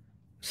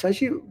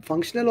 Such a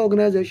functional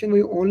organization,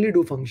 we only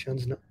do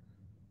functions now.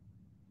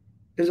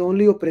 is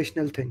only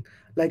operational thing,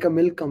 like a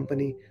milk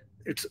company.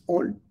 It's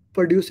all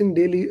producing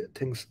daily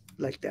things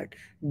like that,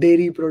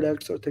 dairy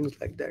products or things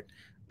like that.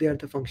 They are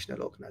the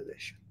functional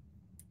organization.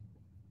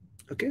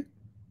 Okay.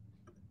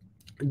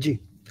 G.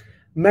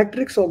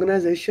 Matrix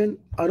organization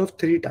are of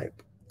three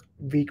type: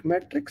 weak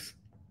matrix,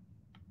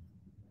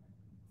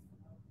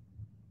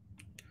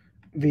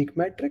 weak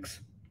matrix,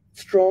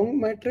 strong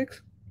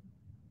matrix,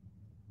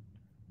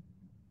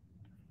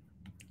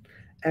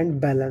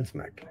 and balance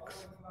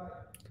matrix.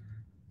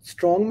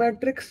 Strong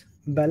matrix,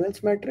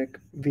 balance matrix,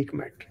 weak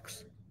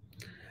matrix.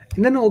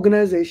 In an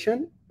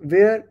organization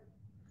where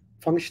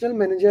functional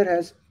manager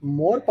has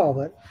more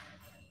power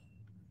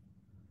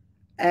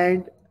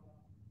and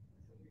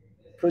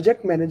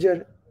project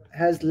manager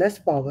has less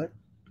power,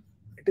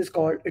 it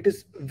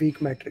is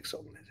weak matrix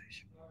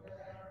organization.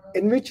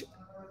 In which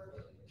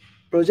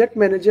project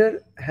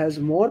manager has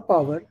more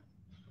power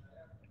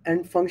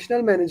and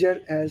functional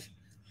manager has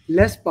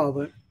less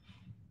power,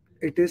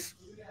 it is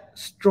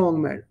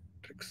strong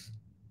matrix.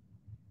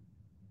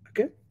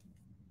 Okay.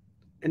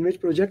 In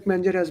which project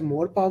manager has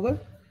more power,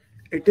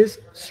 it is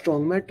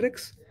strong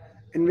matrix.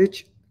 In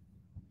which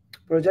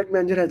project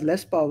manager has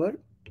less power,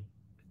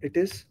 it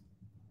is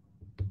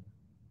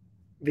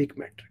weak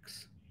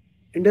matrix.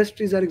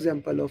 Industries are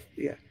example of,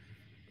 yeah.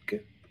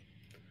 Okay.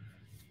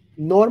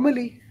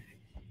 Normally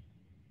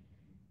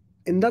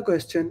in the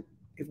question,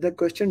 if the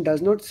question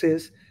does not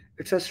says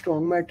it's a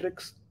strong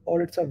matrix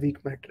or it's a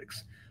weak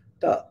matrix,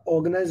 the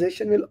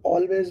organization will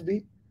always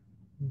be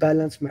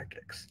balanced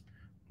matrix.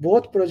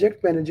 Both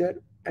project manager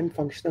and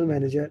functional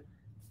manager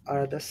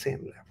are at the same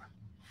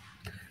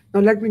level. Now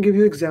let me give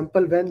you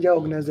example when the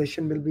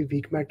organization will be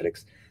weak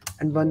matrix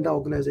and when the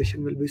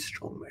organization will be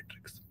strong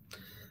matrix.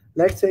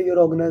 Let's say your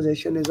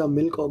organization is a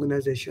milk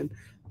organization,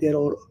 there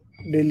are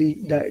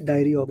daily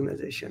dairy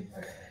organization,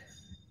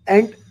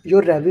 and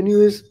your revenue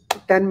is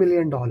 $10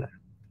 million.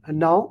 And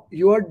now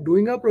you are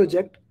doing a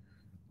project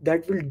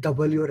that will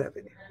double your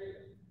revenue.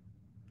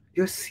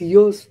 Your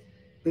CEOs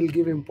will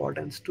give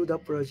importance to the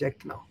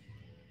project now.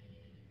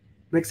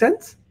 Make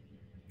sense?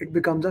 It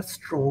becomes a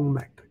strong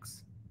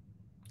matrix.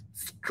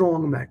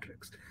 Strong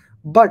matrix.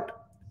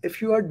 But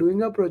if you are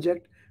doing a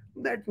project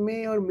that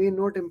may or may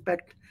not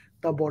impact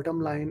the bottom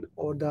line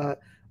or the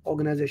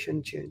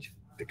organization change,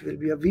 it will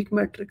be a weak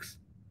matrix.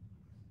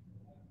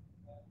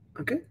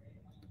 Okay.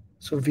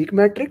 So weak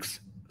matrix,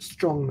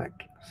 strong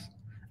matrix,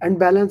 and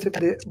balance if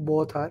they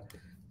both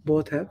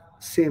have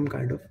same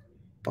kind of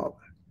power.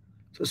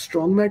 So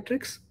strong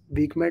matrix,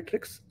 weak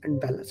matrix,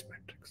 and balance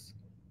matrix.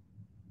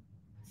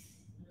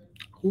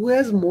 Who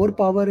has more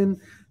power in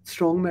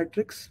strong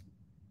matrix?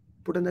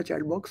 Put in the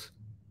chat box.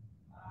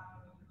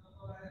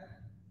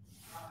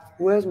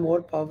 Who has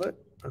more power?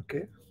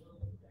 Okay.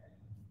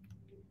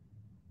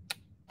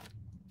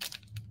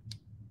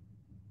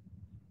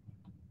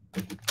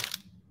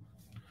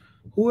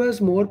 Who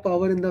has more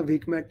power in the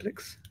weak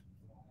matrix?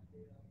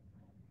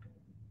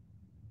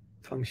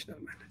 Functional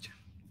manager.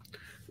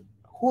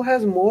 Who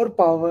has more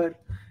power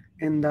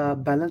in the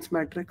balance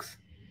matrix?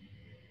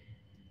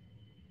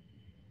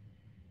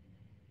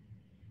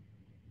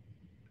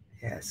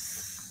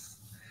 Yes.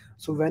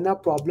 So when a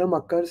problem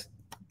occurs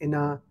in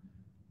a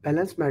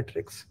balance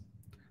matrix,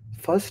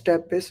 first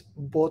step is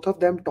both of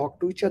them talk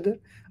to each other.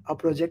 A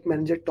project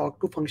manager talk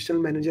to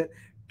functional manager,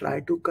 try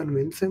to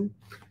convince him.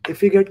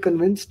 If he get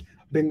convinced,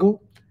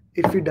 bingo.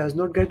 If he does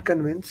not get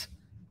convinced,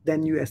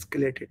 then you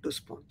escalate it to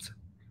sponsor.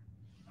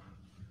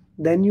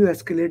 Then you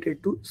escalate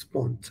it to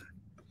sponsor.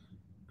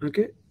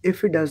 Okay.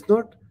 If he does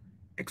not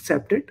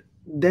accept it,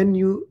 then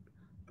you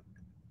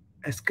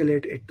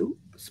escalate it to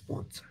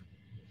sponsor.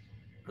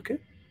 Okay.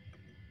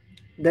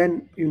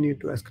 Then you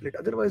need to escalate.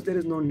 Otherwise, there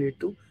is no need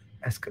to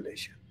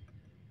escalation.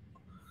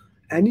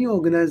 Any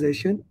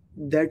organization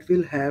that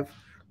will have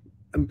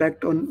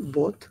impact on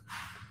both,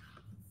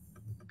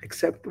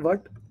 except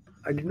what?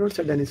 I did not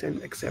say anything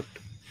except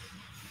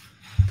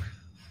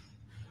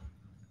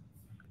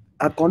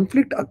a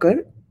conflict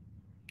occur.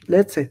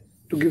 Let's say,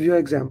 to give you an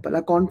example,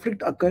 a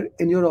conflict occur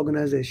in your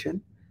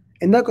organization.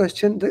 In the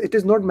question, it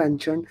is not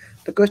mentioned.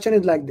 The question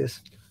is like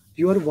this: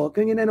 you are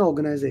working in an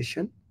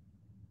organization.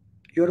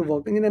 You are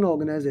working in an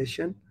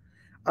organization.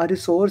 A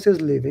resource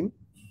is leaving.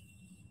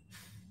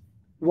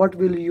 What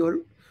will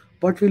your,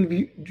 what will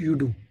you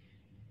do?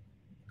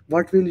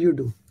 What will you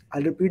do?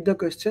 I'll repeat the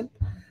question.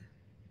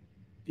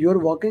 You are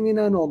working in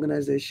an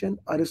organization.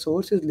 A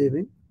resource is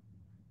leaving.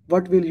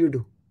 What will you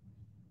do?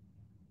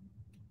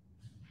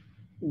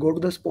 Go to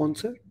the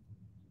sponsor,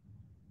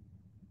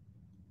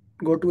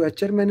 go to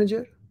HR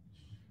manager,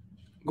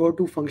 go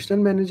to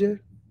functional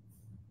manager,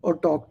 or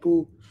talk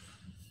to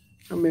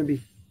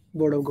maybe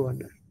board of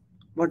governor.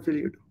 What will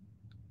you do?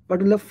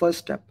 What will the first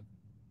step?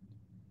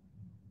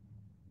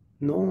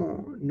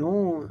 No,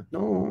 no,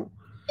 no.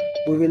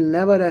 We will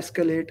never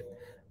escalate.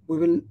 We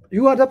will.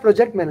 You are the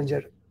project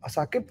manager,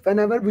 Asakib.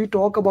 Whenever we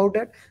talk about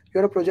that,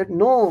 you are a project.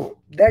 No,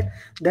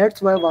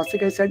 that's why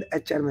Vasik I said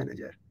HR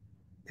manager.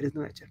 There is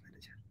no HR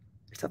manager.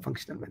 It's a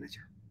functional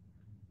manager.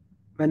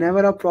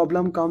 Whenever a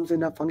problem comes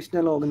in a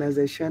functional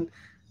organization,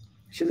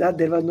 Shizad,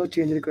 there was no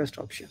change request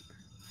option.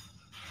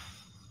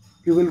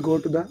 You will go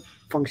to the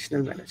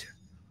functional manager.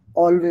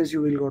 Always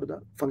you will go to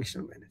the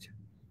functional manager.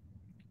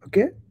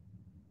 Okay?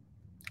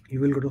 You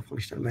will go to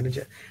functional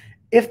manager.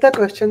 If the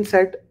question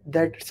said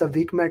that it's a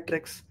weak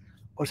matrix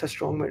or it's a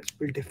strong matrix,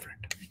 will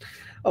different.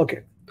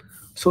 Okay.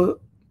 So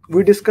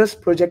we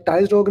discussed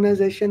projectized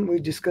organization, we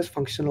discussed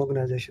functional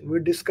organization, we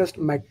discussed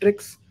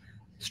matrix,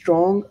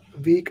 strong,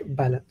 weak,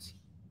 balance.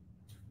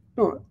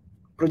 No,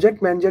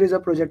 project manager is a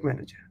project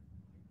manager.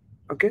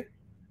 Okay?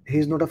 He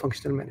is not a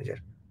functional manager.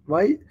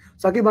 Why?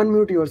 Sakib,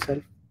 unmute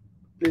yourself.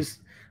 Please,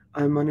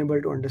 I am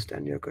unable to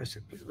understand your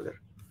question, please, brother.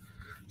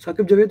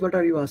 Sakib Javed, what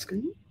are you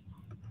asking?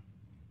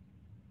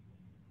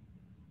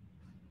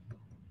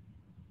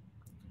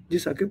 Ji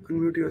Sakib,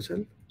 unmute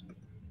yourself.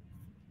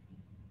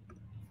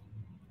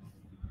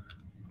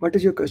 What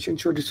is your question?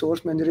 So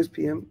resource manager is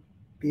PM,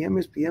 PM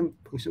is PM,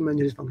 functional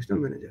manager is functional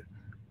manager.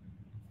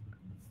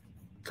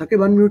 Sakib,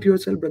 unmute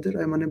yourself, brother.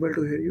 I am unable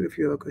to hear you if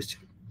you have a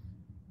question.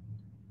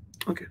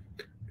 Okay,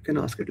 you can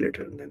ask it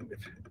later. And then if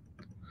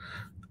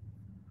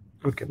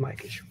okay,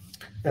 mic issue.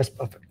 That's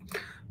perfect.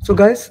 So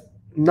guys,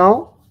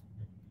 now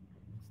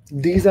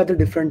these are the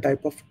different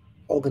type of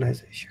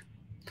organization.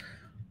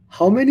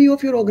 How many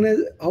of you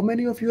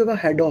have a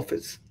head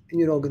office in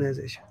your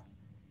organization?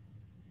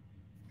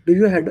 Do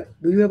you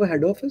have a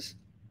head office?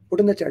 Put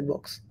in the chat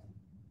box.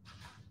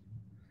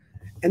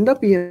 In the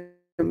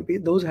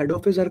PMP, those head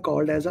offices are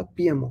called as a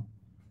PMO,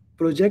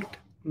 Project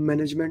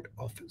Management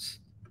Office.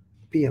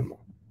 PMO.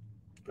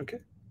 Okay.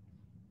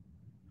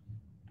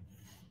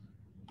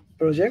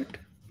 Project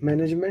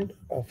Management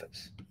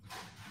Office,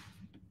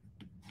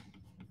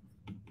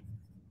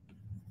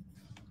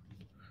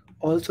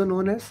 also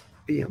known as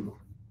PMO.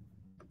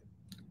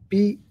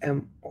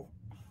 PMO.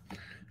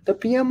 The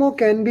PMO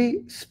can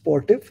be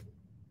sportive,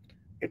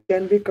 it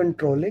can be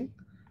controlling,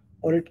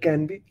 or it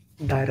can be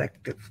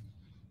directive.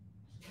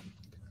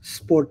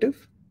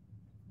 Sportive,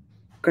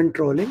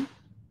 controlling,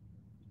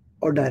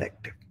 or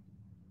directive.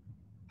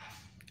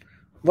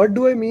 What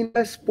do I mean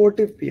by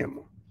sportive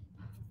PMO?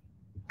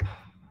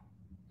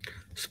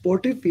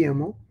 Sportive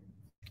PMO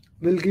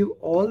will give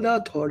all the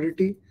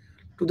authority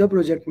to the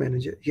project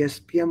manager. Yes,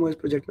 PMO is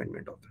Project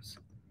Management Office.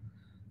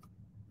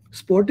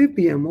 Sportive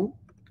PMO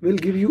will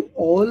give you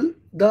all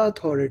the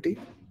authority,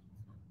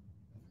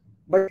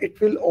 but it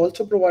will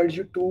also provide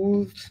you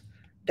tools,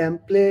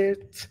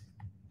 templates,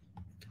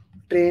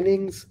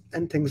 trainings,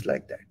 and things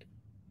like that.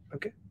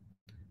 Okay,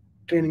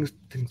 trainings,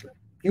 things like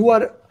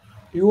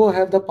you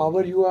have the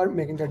power. You are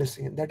making the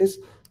decision. That is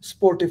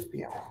sportive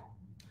PMO.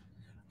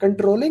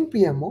 Controlling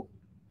PMO,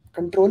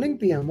 controlling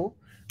PMO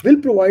will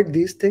provide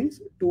these things: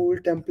 tool,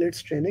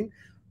 templates, training.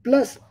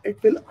 Plus,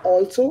 it will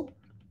also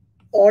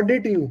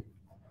audit you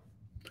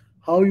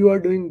how you are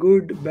doing,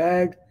 good,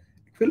 bad.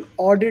 It will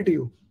audit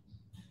you.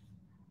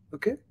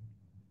 Okay,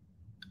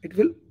 it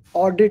will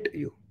audit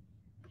you.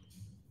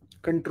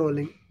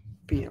 Controlling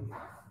PMO.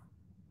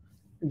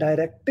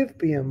 Directive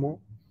PMO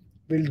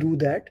will do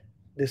that,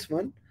 this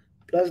one,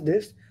 plus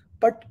this,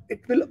 but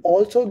it will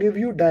also give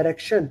you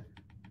direction.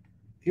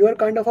 You are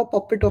kind of a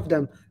puppet of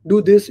them. Do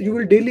this, you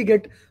will daily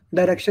get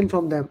direction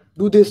from them.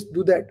 Do this,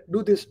 do that,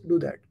 do this, do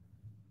that.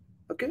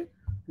 Okay,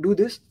 do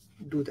this,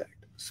 do that.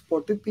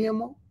 Sportive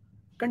PMO,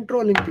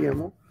 controlling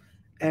PMO,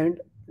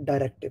 and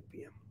directive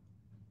PMO.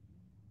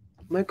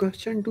 My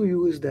question to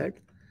you is that,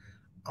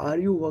 are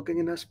you working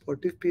in a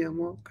sportive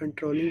PMO,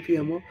 controlling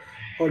PMO,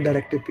 or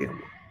directive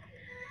PMO?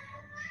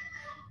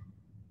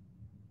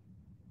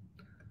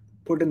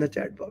 Put in the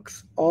chat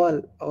box.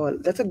 All.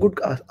 That's a good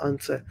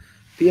answer.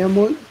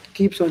 PMO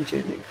keeps on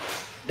changing.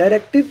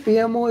 Directive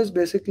PMO is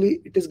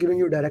basically, it is giving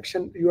you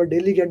direction. You are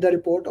daily get the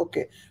report.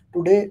 Okay,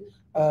 today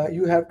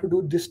you have to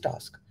do this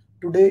task.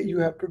 Today you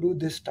have to do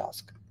this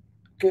task.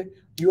 Okay,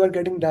 you are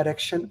getting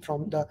direction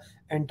from the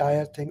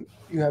entire thing.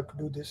 You have to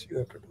do this. You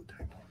have to do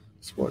that.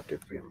 Sportive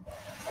PMO.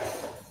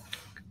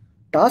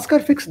 Tasks are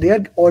fixed. They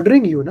are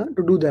ordering you na,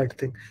 to do that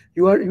thing.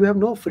 You have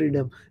no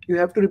freedom. You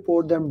have to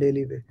report them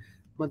daily way.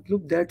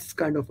 Matlub, that's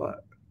kind of a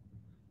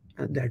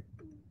that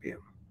PM.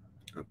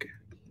 Okay.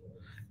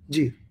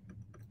 G.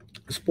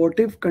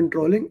 Sportive,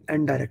 controlling,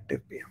 and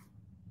directive PM.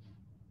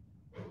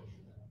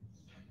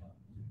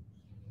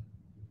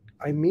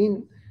 I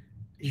mean,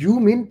 you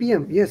mean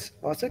PM. Yes,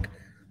 Vasak.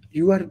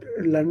 You are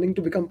learning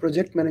to become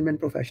project management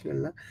professional.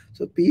 Na?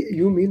 So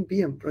you mean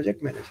PM,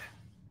 project manager.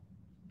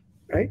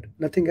 Right?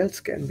 Nothing else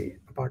can be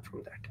apart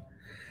from that.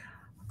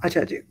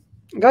 Acha ji.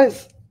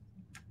 Guys,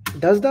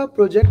 does the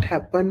project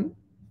happen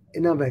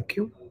in a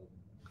vacuum?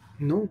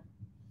 No.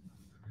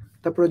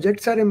 The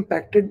projects are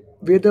impacted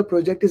where the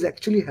project is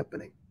actually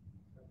happening.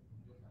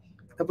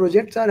 The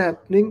projects are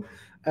happening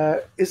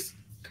is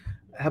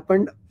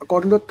happened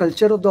according to the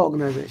culture of the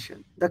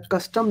organization, the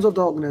customs of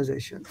the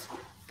organizations,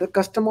 the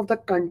custom of the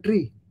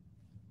country,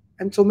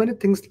 and so many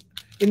things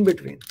in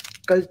between.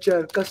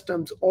 Culture,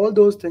 customs, all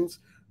those things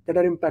that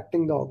are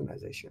impacting the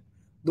organization.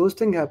 Those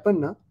things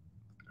happen, na,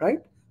 right?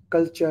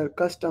 Culture,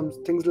 customs,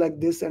 things like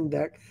this and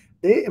that,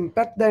 they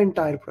impact the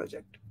entire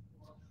project.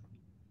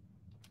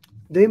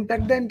 They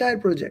impact the entire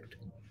project.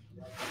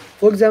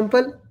 For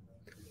example,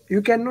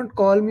 you cannot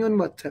call me on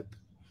WhatsApp.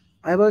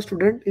 I have a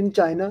student in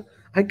China.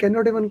 I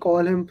cannot even call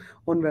him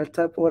on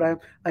WhatsApp, or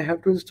I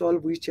have to install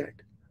WeChat.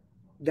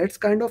 That's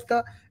kind of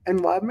the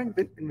environment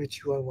in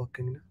which you are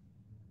working.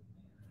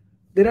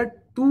 There are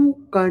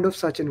two kind of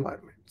such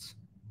environments.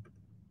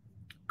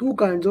 Two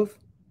kinds of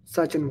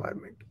such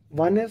environment.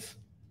 One is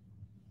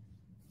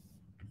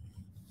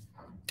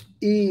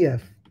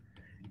EEF,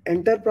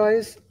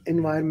 enterprise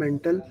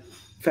environmental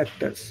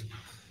factors.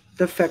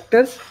 The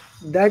factors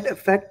that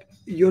affect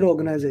your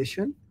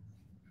organization,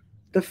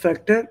 the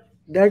factor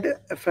that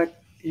affect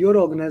your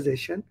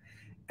organization,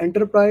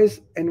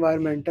 enterprise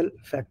environmental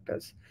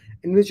factors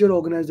in which your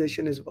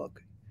organization is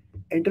working.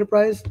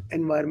 Enterprise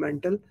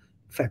environmental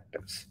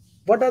factors.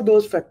 What are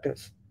those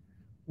factors?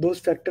 Those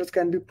factors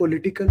can be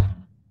political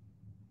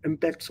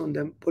impacts on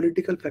them,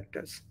 political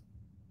factors,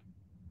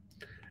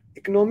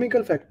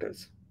 economical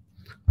factors.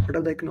 What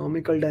are the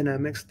economical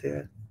dynamics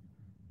there?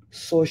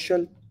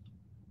 Social,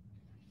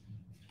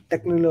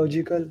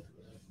 technological,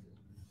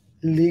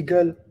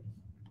 legal,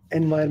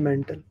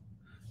 environmental.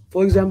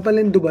 For example,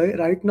 in Dubai,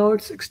 right now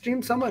it's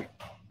extreme summer.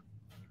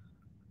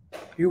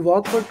 You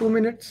walk for 2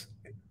 minutes,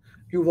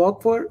 you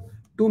walk for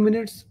 2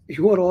 minutes,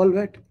 you are all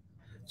wet.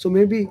 So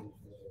maybe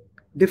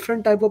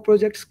different type of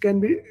projects can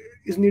be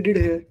is needed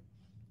here,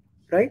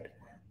 right?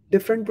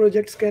 Different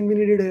projects can be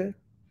needed here.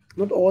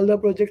 Not all the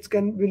projects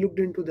can be looked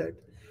into that.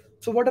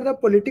 So what are the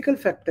political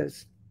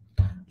factors?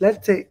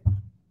 Let's say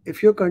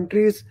if your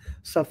country is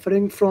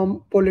suffering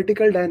from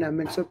political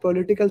dynamics or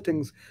political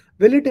things,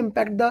 will it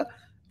impact the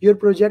your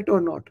project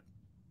or not?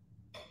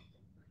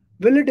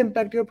 Will it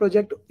impact your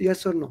project,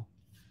 yes or no?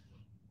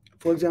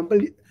 For example,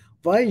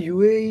 why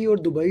UAE or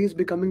Dubai is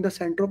becoming the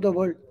center of the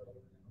world?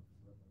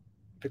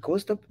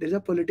 Because there's a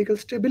political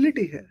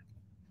stability here.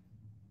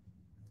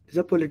 There's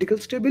a political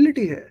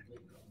stability here.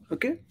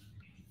 Okay?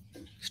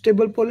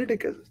 Stable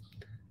political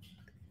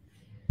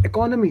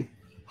economy.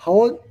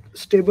 How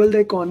stable the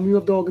economy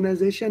of the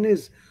organization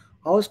is,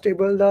 how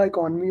stable the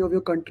economy of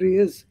your country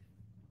is.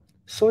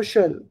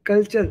 Social,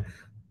 culture,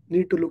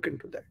 need to look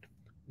into that.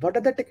 What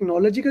are the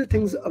technological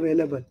things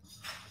available?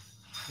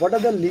 What are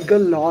the legal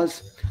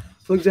laws?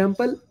 For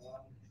example,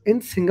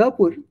 in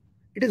Singapore,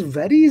 it is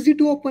very easy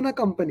to open a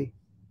company,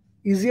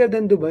 easier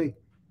than Dubai.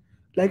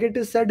 Like it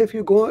is said, if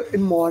you go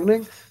in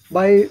morning,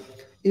 by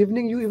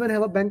evening you even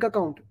have a bank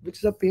account, which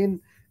is a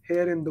pain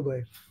here in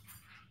Dubai.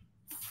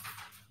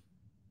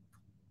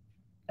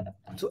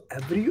 So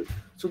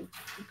so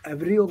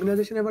every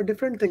organization have a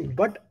different thing.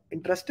 But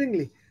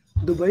interestingly,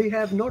 Dubai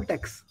have no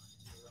tax.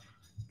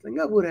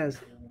 Singapore has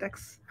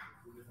tax.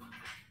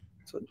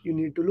 So you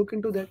need to look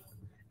into that.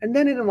 And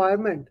then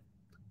environment,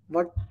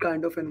 what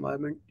kind of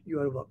environment you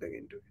are working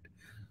into it.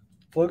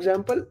 For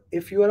example,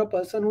 if you are a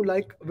person who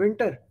like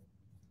winter,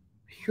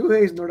 UA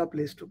is not a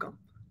place to come.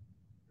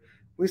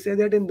 We say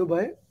that in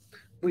Dubai,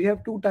 we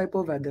have two type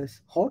of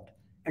weathers, hot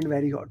and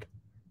very hot.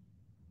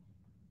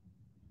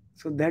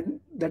 So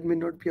that may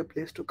not be a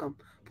place to come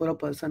for a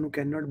person who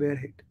cannot bear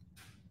heat.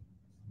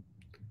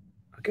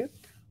 Okay,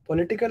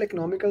 political,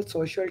 economical,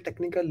 social,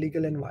 technical,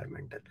 legal,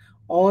 environmental,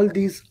 all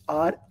these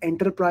are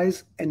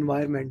enterprise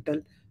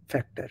environmental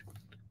factor.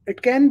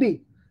 It can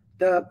be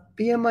the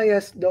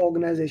PMIS the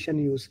organization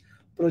use,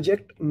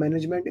 project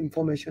management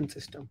information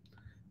system.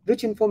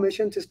 Which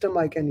information system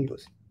I can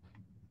use?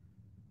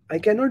 I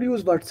cannot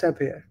use WhatsApp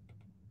here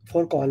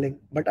for calling,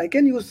 but I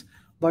can use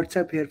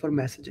WhatsApp here for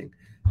messaging.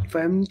 If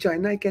I am in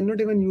China, I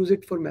cannot even use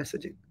it for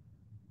messaging.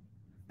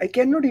 I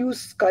cannot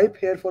use Skype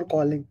here for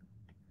calling,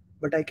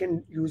 but I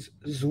can use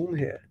Zoom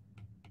here.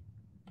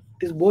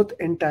 It is both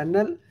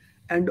internal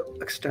and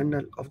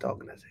external of the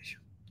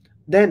organization.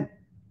 Then,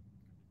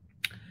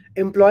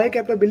 employee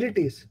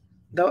capabilities.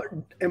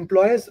 The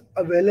employees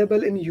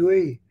available in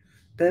UAE,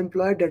 the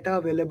employee data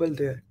available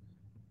there,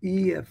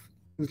 EEF,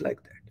 things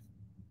like that.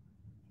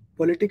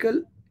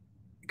 Political,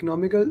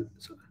 economical,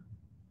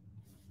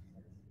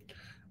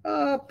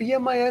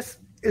 PMIS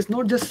is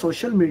not just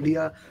social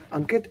media,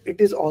 Ankit. It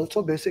is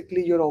also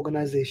basically your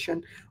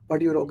organization,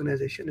 what your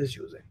organization is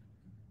using.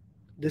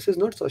 This is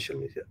not social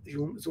media.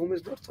 Zoom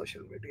is not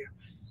social media.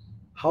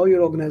 How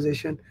your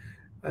organization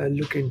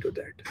look into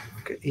that.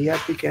 Okay,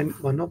 ERP can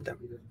one of them.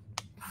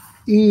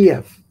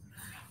 EEF,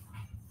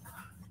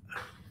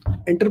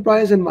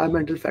 enterprise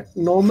environmental factor.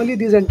 Normally,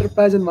 these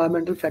enterprise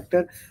environmental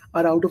factor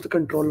are out of the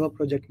control of a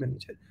project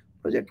manager.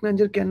 Project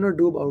manager cannot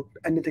do about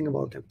anything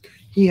about them.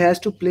 He has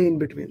to play in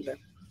between them.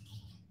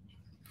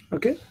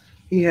 Okay,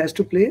 he has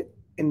to play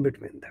in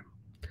between them.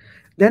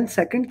 Then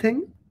second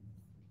thing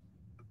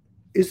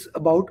is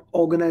about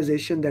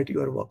organization that you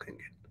are working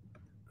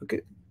in.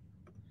 Okay,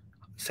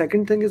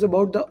 second thing is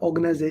about the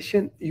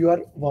organization you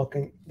are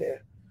working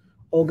there.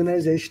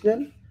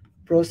 Organizational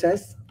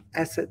process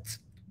assets,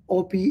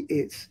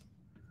 OPAs.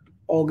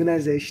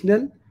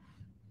 Organizational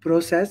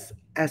process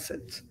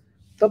assets,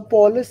 the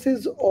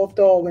policies of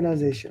the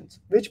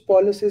organizations. Which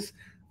policies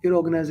your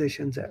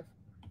organizations have?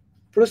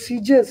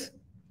 Procedures,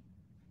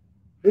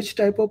 which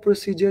type of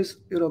procedures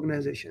your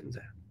organizations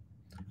have?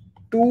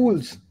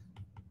 Tools,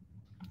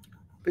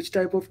 which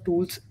type of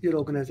tools your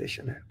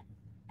organization have,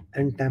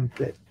 and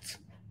templates.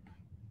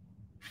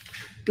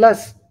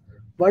 Plus,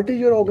 what is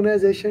your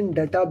organization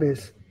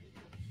database,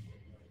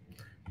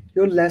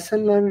 your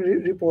lesson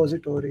learned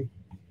repository.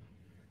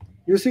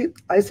 You see,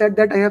 I said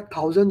that I have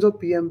thousands of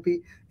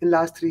PMP in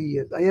last 3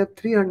 years. I have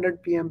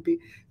 300 PMP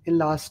in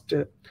last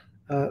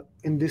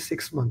in this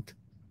 6 month.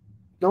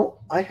 Now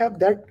I have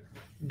that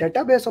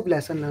database of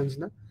lesson learns,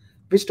 na?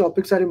 Which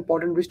topics are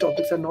important, which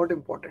topics are not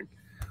important,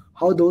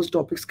 how those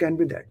topics can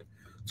be that.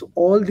 So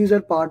all these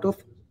are part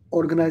of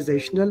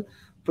organizational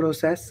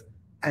process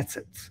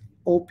assets,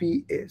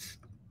 OPAs,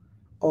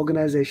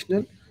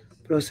 organizational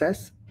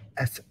process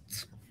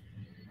assets,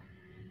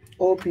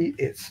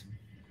 OPAs.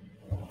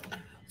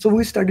 So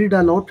we studied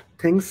a lot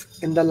things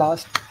in the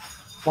last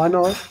 1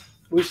 hour.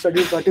 We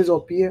studied what is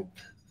OPA,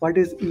 what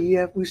is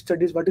EEF. We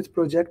studied what is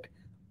project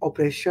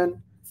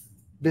operation,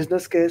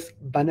 business case,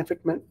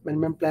 benefit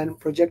management plan,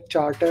 project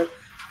charter,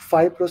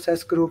 5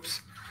 process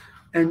groups,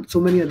 and so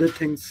many other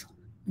things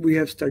we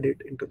have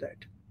studied into that.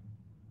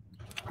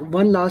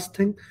 One last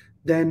thing,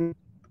 then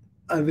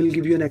I will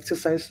give you an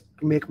exercise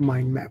to make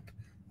mind map.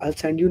 I'll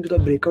send you into the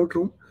breakout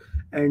room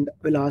and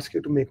will ask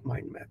you to make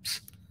mind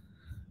maps.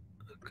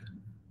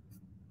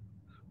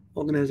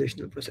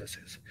 Organizational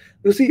processes.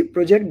 You see,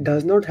 project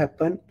does not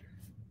happen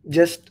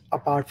just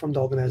apart from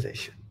the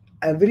organization.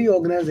 Every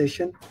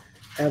organization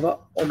have a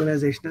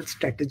organizational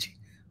strategy,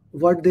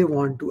 what they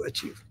want to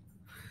achieve.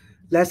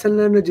 Lesson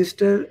learn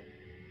register,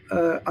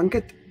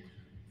 Ankit,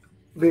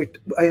 wait,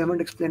 I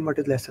haven't explained what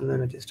is lesson learn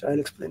register. I'll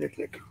explain it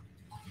later.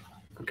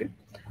 Okay.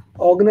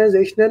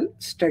 Organizational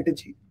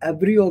strategy.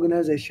 Every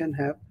organization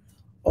have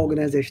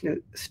organizational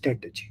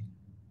strategy.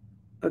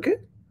 Okay.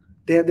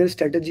 They have their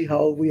strategy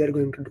how we are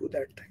going to do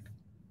that thing.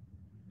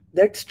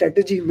 That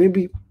strategy may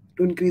be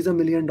to increase $1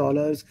 million,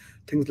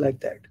 things like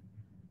that.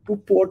 To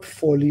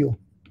portfolio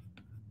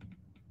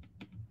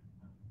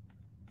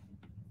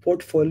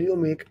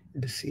make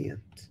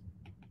decisions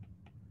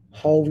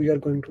how we are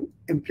going to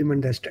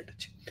implement that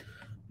strategy.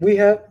 We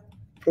have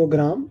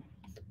program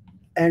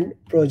and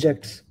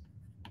projects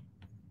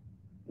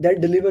that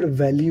deliver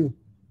value,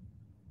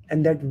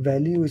 and that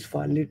value is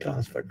finally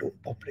transferred to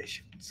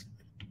operations.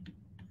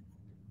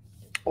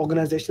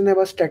 Organization have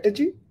a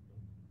strategy.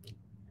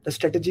 The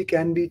strategy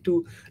can be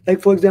to, like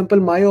for example,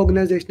 my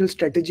organizational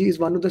strategy is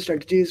one of the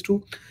strategies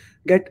to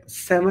get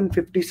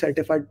 750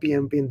 certified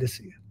PMP in this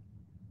year.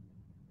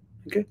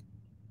 Okay,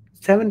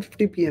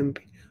 750 PMP.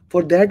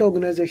 For that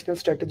organizational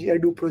strategy, I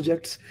do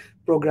projects,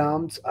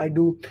 programs, I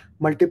do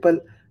multiple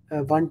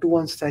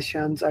one-to-one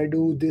sessions, I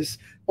do this,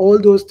 all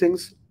those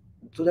things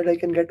so that I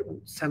can get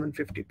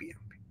 750 PMP.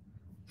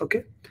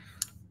 Okay,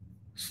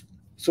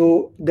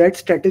 so that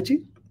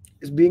strategy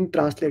is being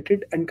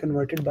translated and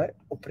converted by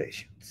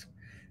operations.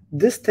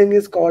 This thing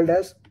is called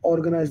as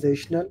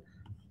organizational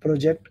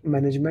project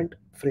management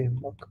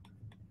framework.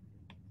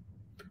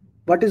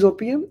 What is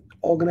OPM?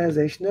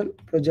 Organizational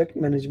project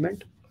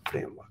management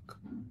framework.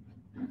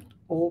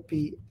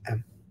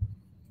 OPM.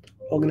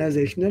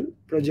 Organizational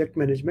project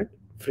management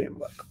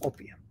framework.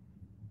 OPM.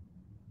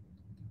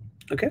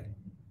 Okay.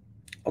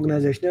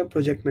 Organizational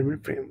project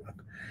management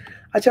framework.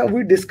 Acha,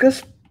 we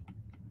discussed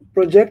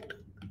project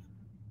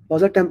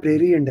was a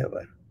temporary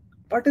endeavor.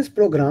 What is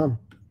program?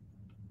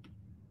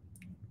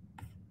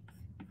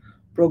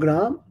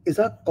 Program is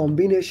a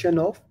combination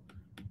of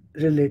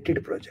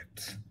related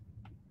projects.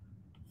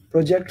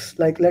 Projects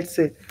like, let's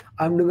say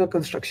I'm doing a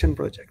construction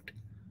project.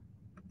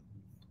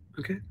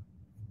 Okay.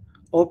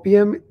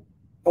 OPM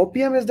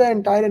is the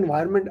entire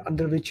environment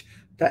under which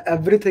the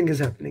everything is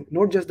happening,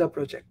 not just the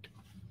project,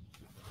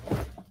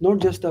 not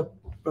just the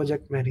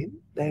project marine,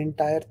 the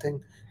entire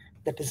thing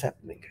that is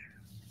happening.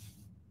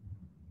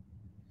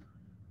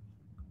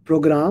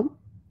 Program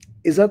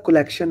is a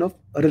collection of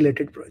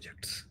related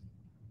projects.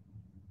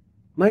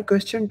 My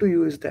question to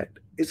you is that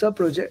is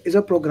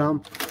a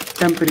program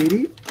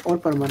temporary or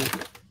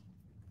permanent?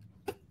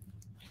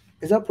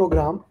 Is a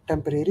program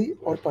temporary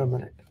or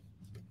permanent?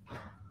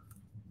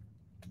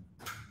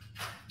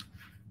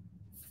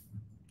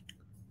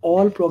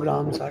 All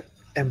programs are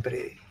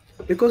temporary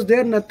because they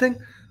are nothing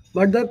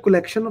but the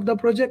collection of the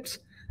projects.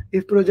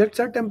 If projects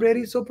are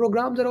temporary, so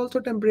programs are also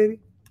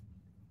temporary,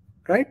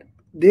 right?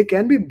 They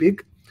can be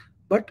big,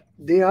 but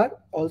they are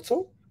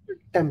also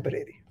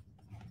temporary.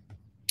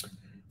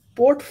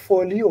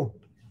 Portfolio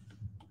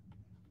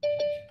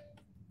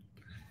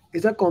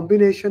is a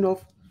combination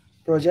of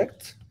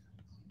projects,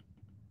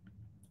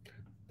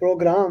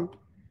 program,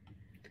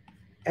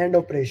 and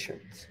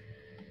operations.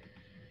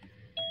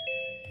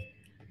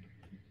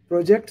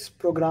 Projects,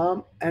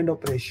 program, and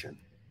operation.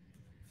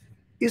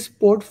 Is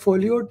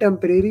portfolio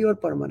temporary or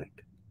permanent?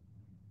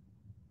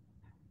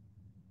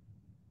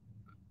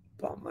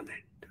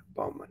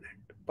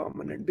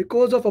 Permanent.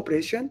 Because of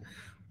operation,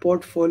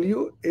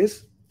 portfolio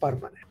is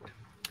permanent.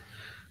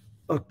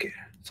 Okay,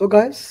 so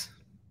guys,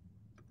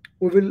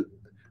 we will,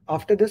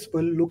 after this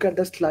we'll look at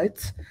the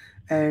slides,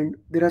 and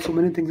there are so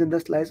many things in the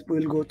slides. We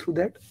will go through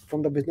that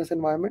from the business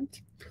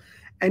environment.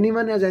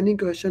 Anyone has any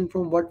question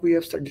from what we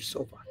have studied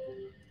so far?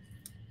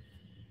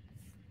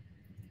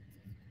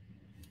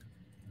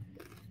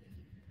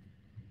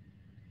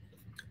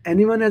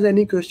 Anyone has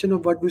any question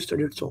of what we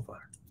studied so far?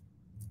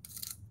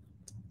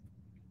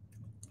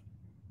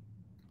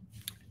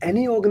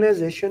 Any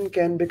organization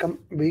can become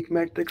weak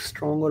matrix,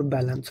 strong or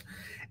balanced.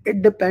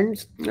 It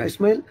depends,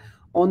 Ismail,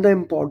 on the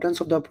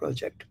importance of the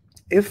project.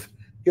 If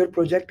your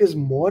project is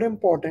more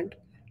important,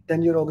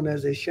 then your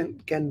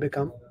organization can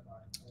become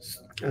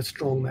a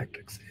strong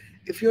matrix.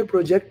 If your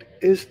project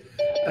is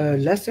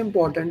less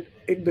important,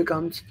 it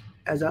becomes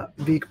as a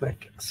weak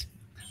matrix.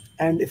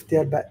 And if they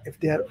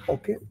are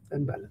okay,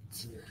 then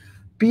balance.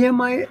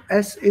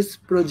 PMIS is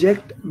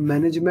Project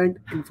Management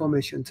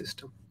Information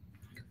System.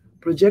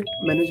 Project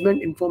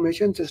Management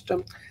Information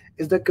System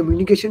is the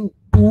communication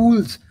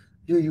tools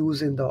you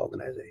use in the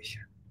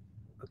organization.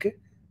 Okay,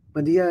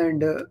 Madhya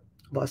and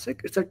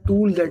Vasik, it's a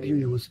tool that you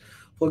use.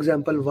 For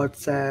example,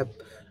 WhatsApp,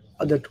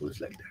 other tools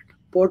like that.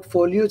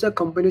 Portfolio is a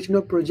combination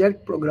of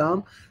project,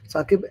 program,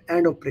 Sakib,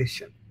 and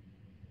operation.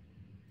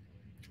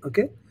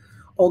 Okay,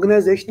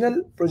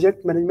 organizational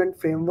project management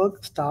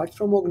framework starts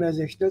from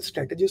organizational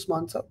strategies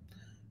mantra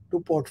to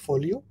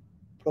portfolio,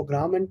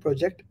 program, and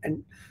project,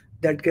 and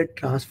that get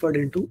transferred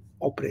into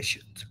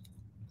operations.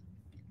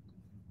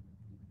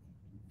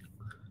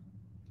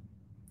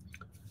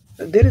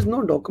 There is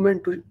no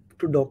document to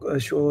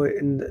show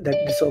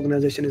that this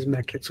organization is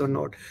matrix or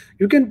not.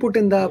 You can put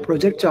in the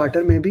project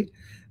charter maybe,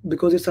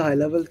 because it's a high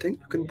level thing.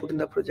 You can put in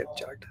the project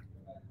charter.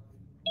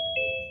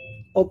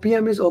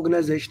 OPM is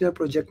organizational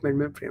project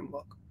management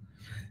framework.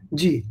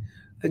 G,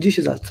 G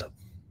Shizad sir.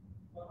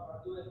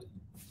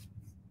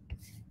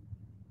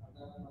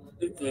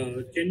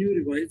 Can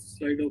you revise the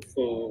slide of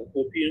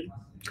OPM?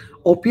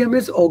 OPM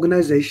is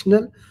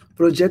organizational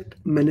project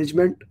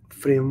management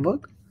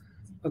framework.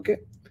 Okay,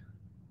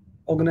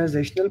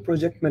 organizational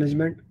project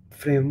management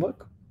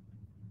framework.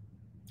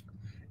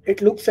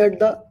 It looks at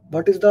the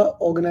what is the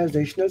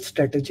organizational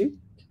strategy,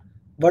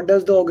 what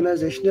does the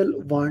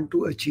organizational want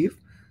to achieve.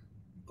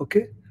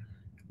 Okay,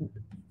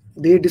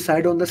 they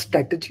decide on the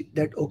strategy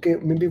that okay,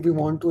 maybe we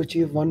want to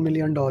achieve $1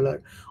 million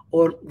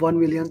or 1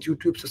 million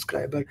YouTube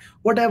subscriber,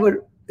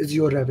 whatever is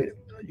your revenue,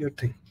 your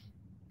thing.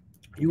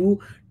 You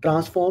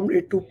transform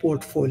it to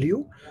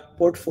portfolio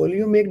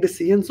make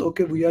decisions,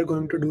 okay, we are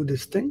going to do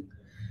this thing.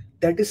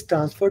 That is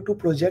transferred to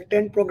project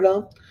and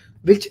program,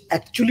 which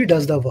actually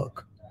does the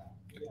work.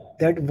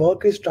 That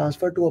work is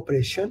transferred to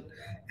operation,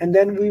 and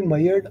then we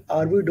measured,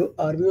 are we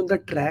on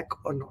the track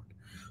or not.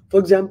 For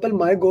example,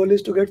 my goal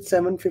is to get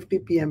 750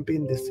 PMP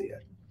in this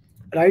year.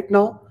 Right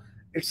now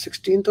it's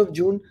 16th of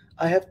June,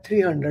 I have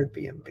 300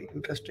 PMP,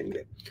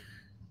 interestingly.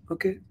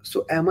 Okay,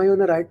 so am I on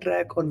the right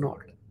track or not,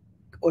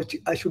 or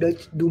should I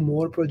do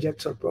more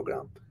projects or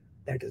program?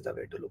 That is the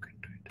way to look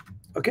into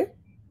it. Okay,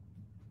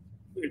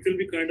 It will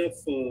be kind of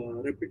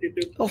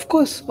repetitive. of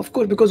course,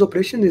 because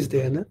operation is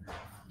there, na?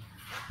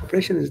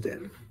 Operation is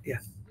there. Yeah.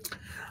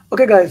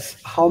 Okay, guys,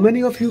 how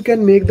many of you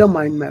can make the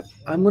mind map?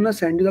 I'm gonna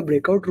send you the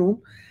breakout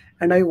room,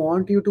 and I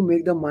want you to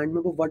make the mind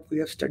map of what we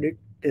have studied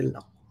till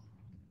now.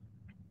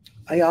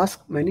 I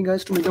ask many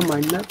guys to make the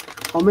mind map.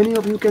 How many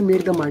of you can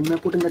make the mind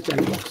map? Put in the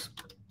chat box.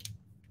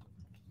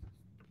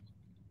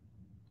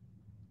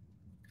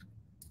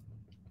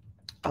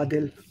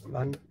 Adil,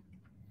 one.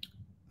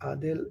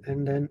 Adil,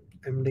 and then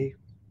MD.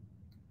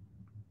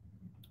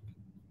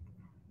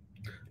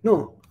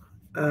 No,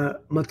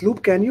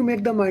 Matlub, can you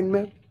make the mind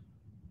map?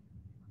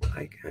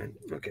 I can.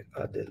 Okay,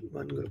 Adil,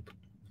 one group.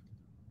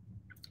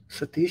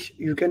 Satish,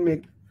 you can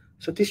make.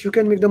 Satish, you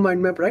can make the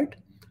mind map, right?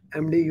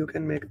 MD, you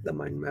can make the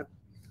mind map.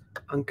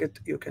 Ankit,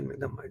 you can make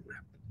the mind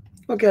map.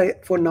 Okay,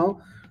 for now,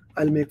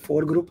 I'll make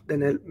 4 group.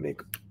 Then I'll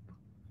make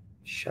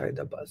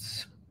Shaida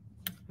Bus.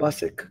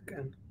 Basik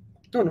can.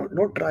 No, no,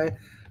 not try.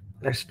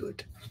 Let's do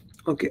it.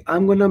 Okay,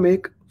 I'm gonna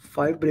make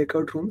 5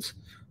 breakout rooms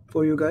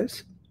for you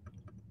guys.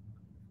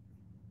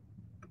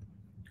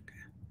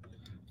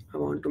 I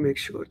want to make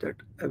sure that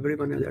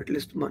everyone has at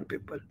least one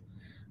people.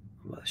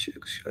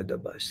 Basik, Shaida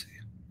Basi,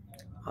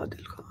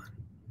 Adil Khan.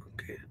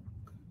 Okay.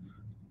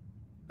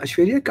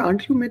 Ashwarya,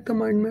 can't you make the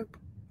mind map?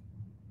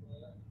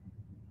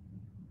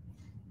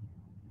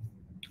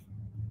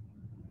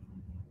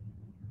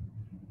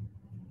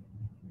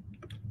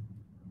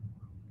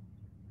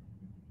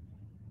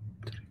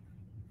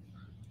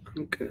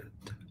 Ankit,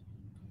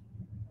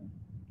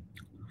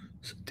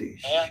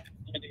 Satish.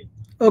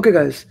 Okay,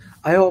 guys,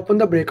 I have opened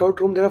the breakout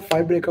room. There are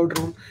 5 breakout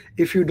rooms.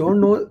 If you don't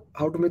know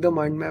how to make the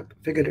mind map,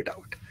 figure it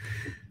out.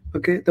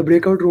 Okay, the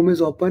breakout room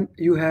is open.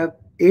 You have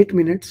 8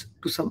 minutes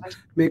to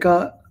make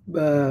a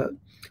uh,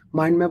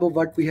 mind map of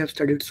what we have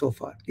studied so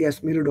far.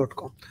 Yes,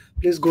 miru.com.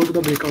 Please go to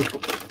the breakout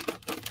room.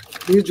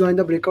 Please join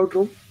the breakout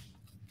room.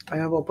 I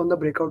have opened the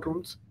breakout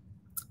rooms.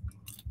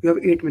 You have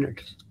 8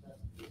 minutes.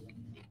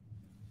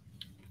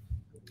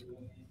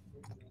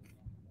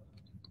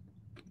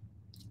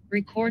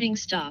 Recording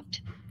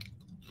stopped.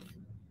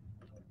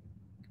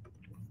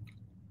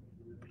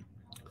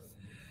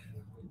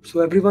 So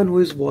everyone who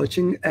is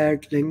watching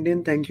at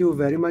LinkedIn, thank you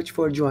very much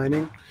for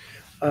joining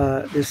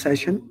this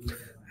session.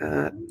 Uh,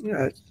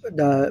 uh,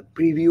 the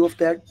preview of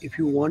that. If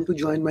you want to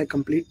join my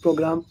complete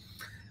program,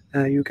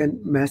 you can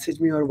message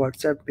me or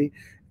WhatsApp me.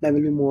 I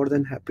will be more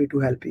than happy to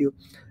help you.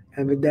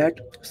 And with that,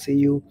 see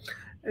you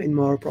in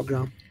more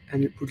program.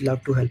 And we would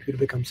love to help you to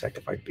become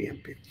certified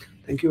PMP.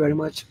 Thank you very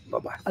much. Bye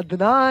bye.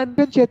 Adnan,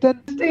 Chetan,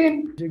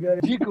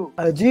 Jigar, Jiku,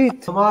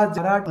 Ajit, Samad,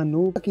 Jarat,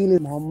 Anu, Akil,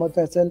 Mohammed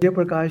Faisal, Jay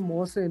Prakash,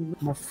 Mohsin,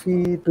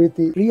 Mufi,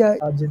 Priti, Priya,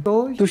 Ajit,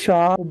 Tosh,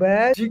 Tushar,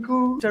 Ubaid,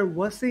 Jiku, Sir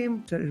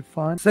Wasim, Sir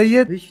Irfan,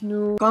 Sayyid,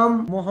 Vishnu,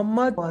 Kam,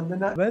 Mohammed,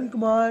 Vandana, Vel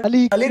Kumar,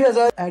 Ali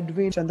Raza,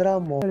 Edwin, Chandra,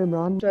 Mohammed,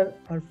 Imran, Sir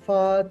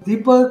Arfat,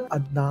 Deepak,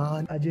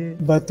 Adnan, Ajay,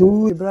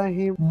 Batul,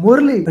 Ibrahim,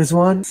 Murli,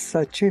 Rizwan,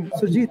 Sachin,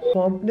 Sujit,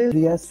 Complex,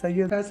 Riya,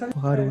 Sayyid, Faisal,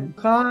 Harun,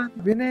 Khan,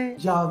 Vinay,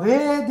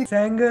 Javed,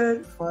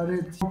 Sanger,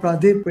 Farid,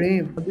 Pradeep,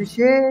 Prem,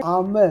 Abhishek,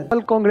 Amir.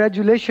 Well,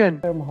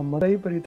 congratulations, Muhammad.